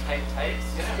with really tight tights.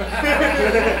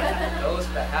 Those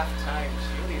are the halftime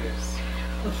cheerleaders.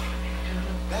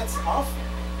 That's awful.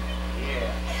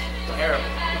 Yeah,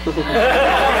 terrible.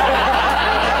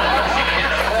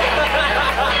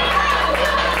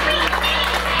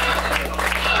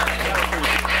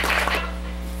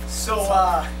 So,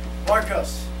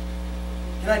 Marcos,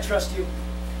 can I trust you?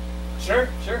 Sure.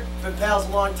 Been pals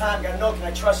a long time. Gotta know, can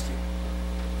I trust you?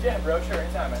 Yeah, bro, sure,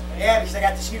 anytime, man. Yeah, because I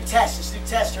got this new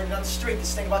test. Heard it on the street.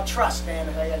 This thing about trust, man.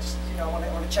 And I just, want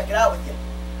to check it out with you.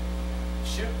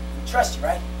 Shoot. I trust you,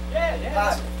 right? Yeah.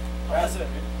 Positive. Positive,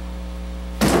 dude.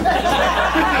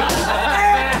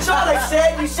 That's all I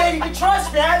said. You said you could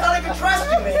trust me. I thought I could trust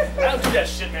you, man. I don't do that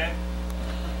shit, man.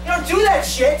 You don't do that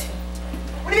shit?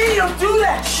 What do you mean you don't do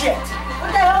that shit?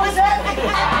 What the hell is that?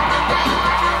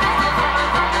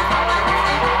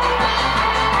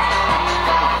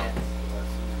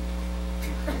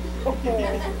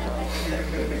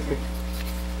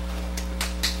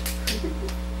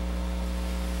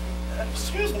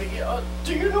 Excuse me,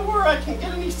 do you know where I can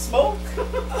get any smoke?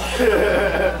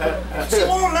 What you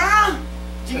want now?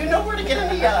 Do you know where to get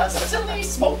any silly,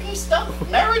 smoky stuff?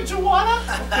 Marijuana?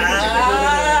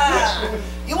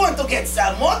 You want to get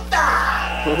some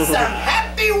mota, some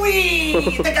happy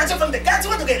weed. The guys from the guys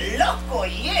want to get loco,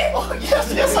 yeah. Oh,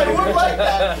 yes, I would like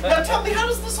that. Now tell me, how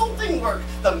does this whole thing work?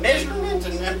 The measurement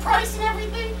and price and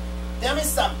everything? Tell me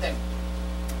something.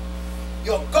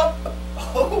 Your cup.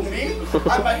 Oh, me?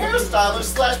 I'm a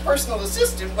hairstylist / personal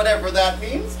assistant, whatever that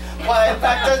means. Why, in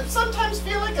fact, I sometimes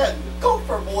feel like a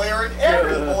gopher boy or an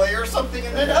errand boy or something,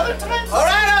 and then other times... All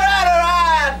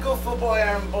right, gopher boy,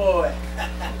 errand boy.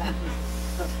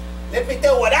 Let me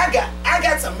tell you what I got. I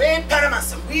got some red Panama,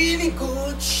 some really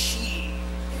good shit.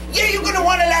 Yeah, you're gonna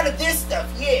want a lot of this stuff,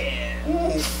 yeah.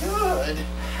 Good.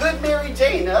 Good Mary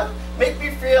Jane, huh? Make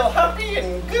me feel happy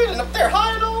and good and up there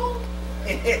high and all.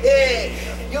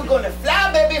 You're gonna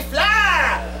fly, baby,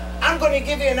 fly. I'm gonna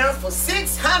give you an ounce for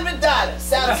 $600.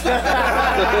 Sounds good.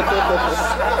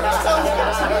 Sounds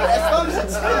good to me, as long as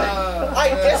it's good. I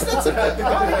guess that's a good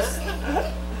price.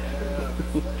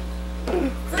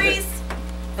 Freeze!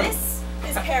 This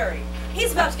is Perry.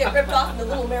 He's about to get ripped off in the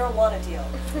little marijuana deal.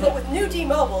 But with new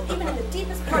D-Mobile, even in the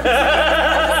deepest part of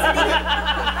the city,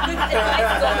 good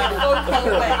advice is only a phone call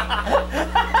away.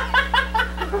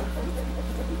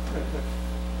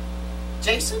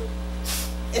 Jason,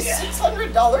 is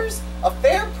 $600 a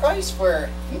fair price for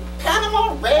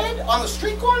Panama Red on the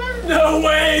street corner? No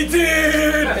way,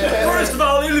 dude! First of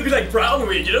all, it'll be like brown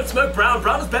weed. You don't smoke brown.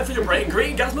 Brown is bad for your brain.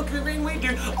 Green, gotta smoke green weed,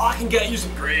 dude. I can get you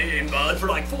some green bud for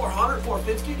like $400,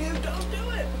 $450, dude. Don't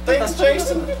do it. Thanks,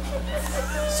 Jason.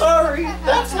 Sorry,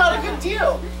 that's not a good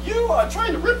deal. You are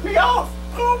trying to rip me off.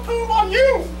 Poo-poo on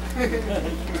you.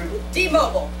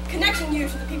 D-Mobile, connecting you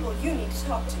to the people you need to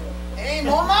talk to. Hey,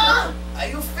 mama, how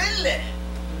you feeling?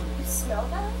 You smell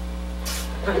that?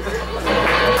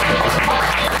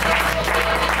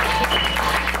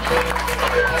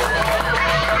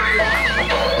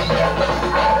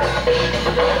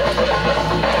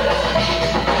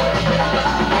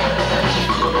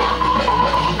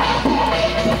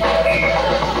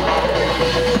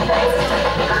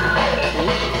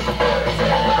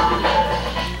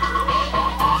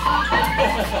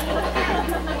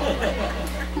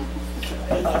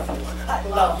 I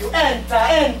love you.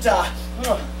 Enter.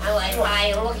 Why are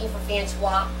you looking for fancy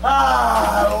Francois.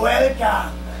 Ah,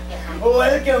 welcome.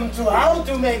 Welcome to How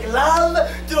to Make Love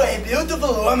to a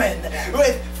Beautiful Woman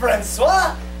with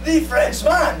Francois the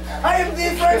Frenchman. I am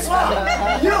the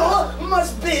Francois. You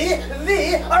must be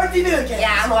the Artie Wilkins.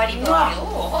 Yeah, I'm Artie Wilkins.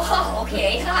 Oh,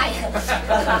 okay, hi.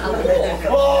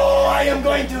 Oh, I am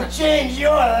going to change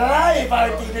your life,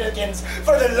 Artie Wilkins,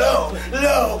 for the low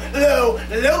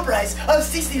price of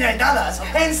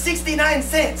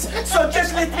 $69.69. So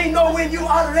just let me know when you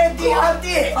are ready,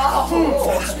 Artie.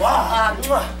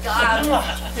 Francois.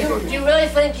 Do you really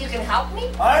think you can help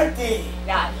me? Artie,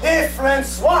 Yeah. if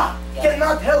Francois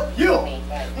cannot help you,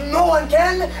 no one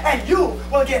can, and you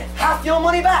will get half your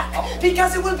money back,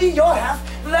 because it will be your half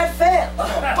that failed.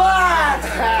 But,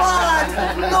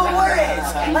 no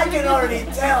worries. I can already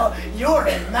tell you're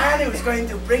a man who's going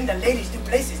to bring the ladies to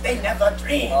places they never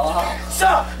dreamed.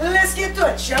 So, let's get to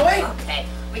it, shall we? Okay,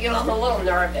 but I'm a little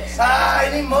nervous.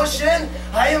 An emotion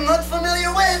I am not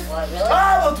familiar with. What, really?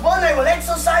 But one I will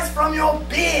exercise from your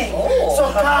being. Oh.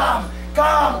 So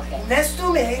come next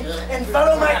to me and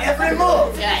follow my every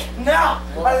move. Okay. Now,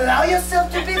 allow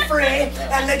yourself to be free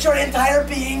and let your entire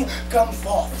being come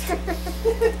forth.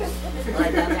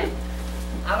 Okay.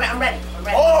 I'm ready.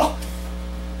 Oh,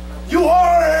 you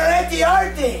are ready,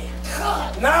 Artie.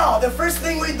 Now, the first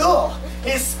thing we do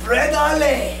is spread our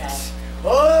legs.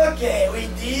 Okay, we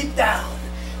deep down,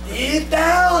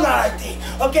 Artie.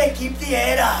 Okay, keep the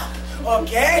head up.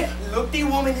 Okay, look the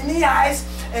woman in the eyes,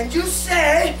 and you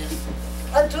say,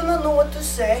 I do not know what to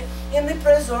say in the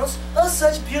presence of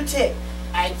such beauty.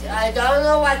 I don't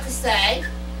know what to say.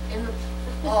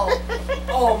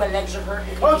 Oh, my legs are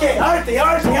hurting. Okay, Artie,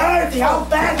 how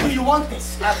bad do you want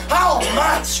this? How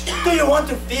much do you want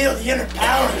to feel the inner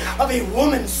power of a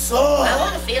woman's soul? I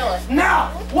want to feel it.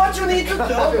 Now, what you need to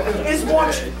do is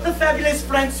watch the fabulous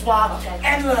Francois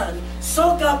and learn.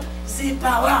 Soak up the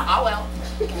power. I will.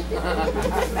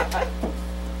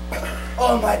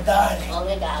 Oh, my darling. Oh,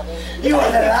 my darling. You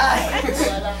are the light.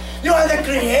 You are the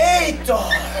creator.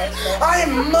 I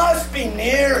must be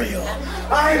near you.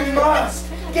 I must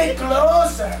get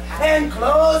closer and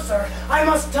closer. I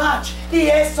must touch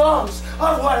the essence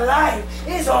of what life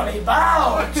is all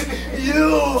about.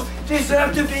 You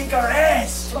deserve to be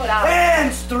caressed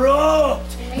and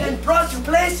stroked and brought to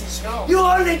places you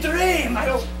only dream. I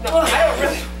don't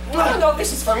know if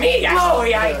this is for me,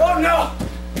 actually. Oh, no.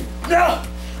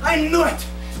 I knew it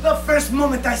the first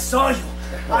moment I saw you.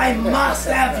 I must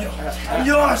have you.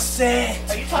 Your scent,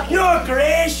 your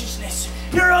graciousness,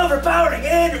 your overpowering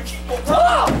energy.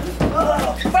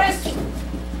 First.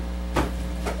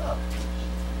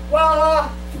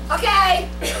 Well, okay.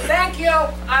 Thank you.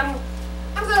 I'm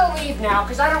gonna leave now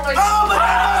because I don't really. Oh, but I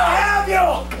must have you.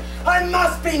 I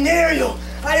must be near you.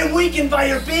 I am weakened by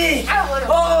your being. I don't wanna.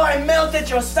 Oh, I melt at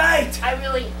your sight. I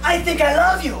think I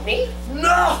love you. Me?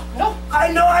 No. I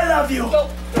know I love you. No.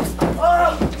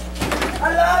 Oh,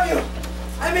 I love you.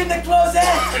 I'm in the closet.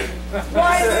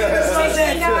 Why is it in the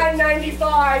closet?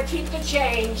 $69.95. Keep the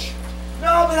change.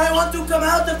 No, but I want to come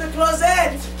out of the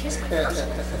closet.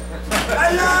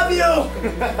 I love you.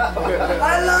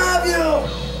 I love you.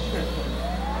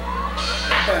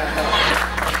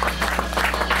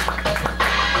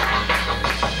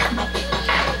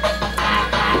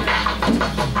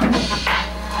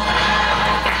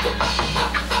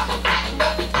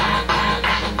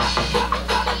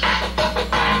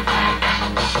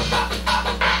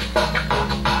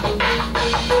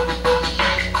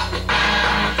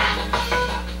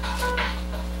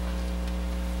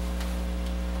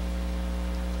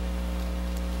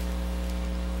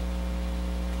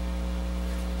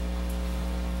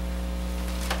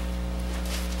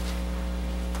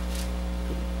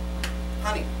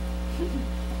 Honey, do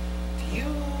you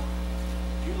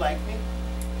like me? Of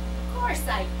course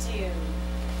I do.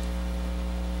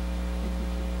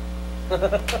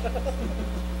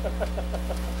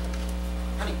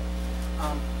 Honey,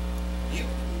 you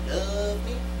love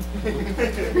me?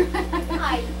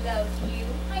 I love you.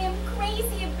 I am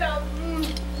crazy about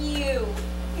you.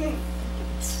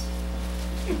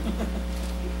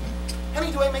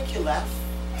 Honey, do I make you laugh?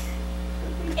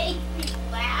 Make me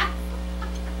laugh.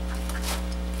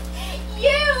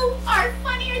 You are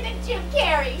funnier than Jim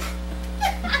Carrey.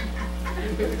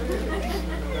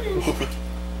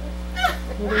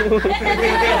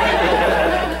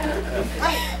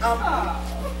 Hi,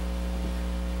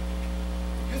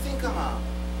 you think I'm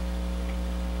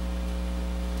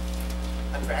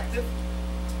attractive?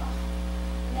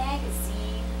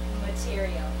 Magazine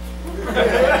material.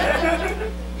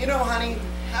 You know, honey,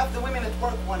 half the women at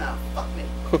work wanna fuck me.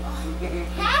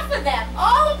 Half of them,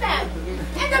 all of them,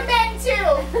 and the men too.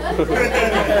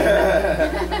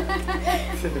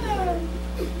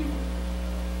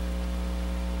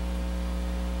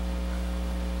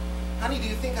 Honey, do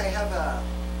you think I have a,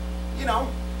 you know,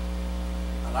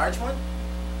 a large one?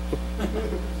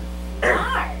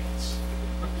 Large?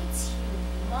 It's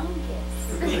humongous.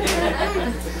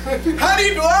 Honey,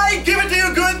 do I give it to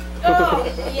you good? Oh,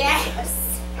 yes.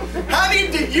 Honey,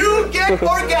 do you get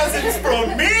orgasms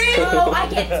from me? Oh, I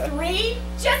get 3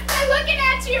 just by looking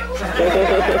at you.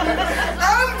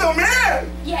 I'm the man.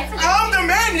 Yes, I'm the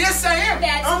man. Yes, I am.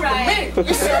 That's I'm right. the man.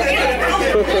 Yes, I am. I'm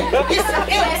the man. Yes, I am.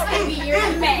 Yes, baby, you're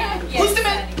the man. Yes, Who's the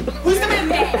man? Who's the man?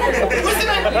 Who's the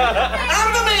man?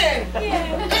 I'm the man.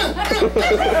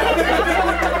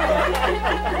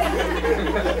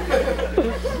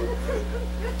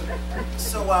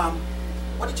 So,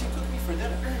 what did you cook me for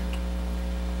dinner?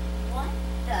 What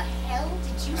the hell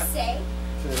did you say?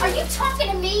 Are you talking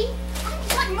to me? I'm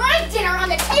putting my dinner on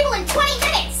the table in 20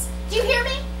 minutes. Do you hear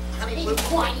me? Honey, Big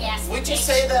whiny ass would you bitch.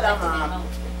 say that I'm,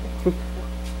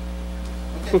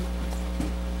 okay.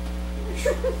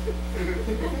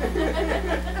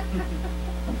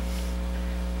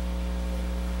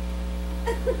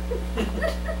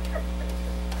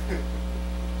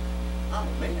 I'm a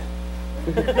man.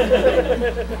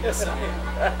 Yes, I am.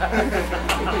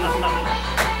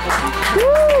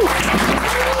 Woo!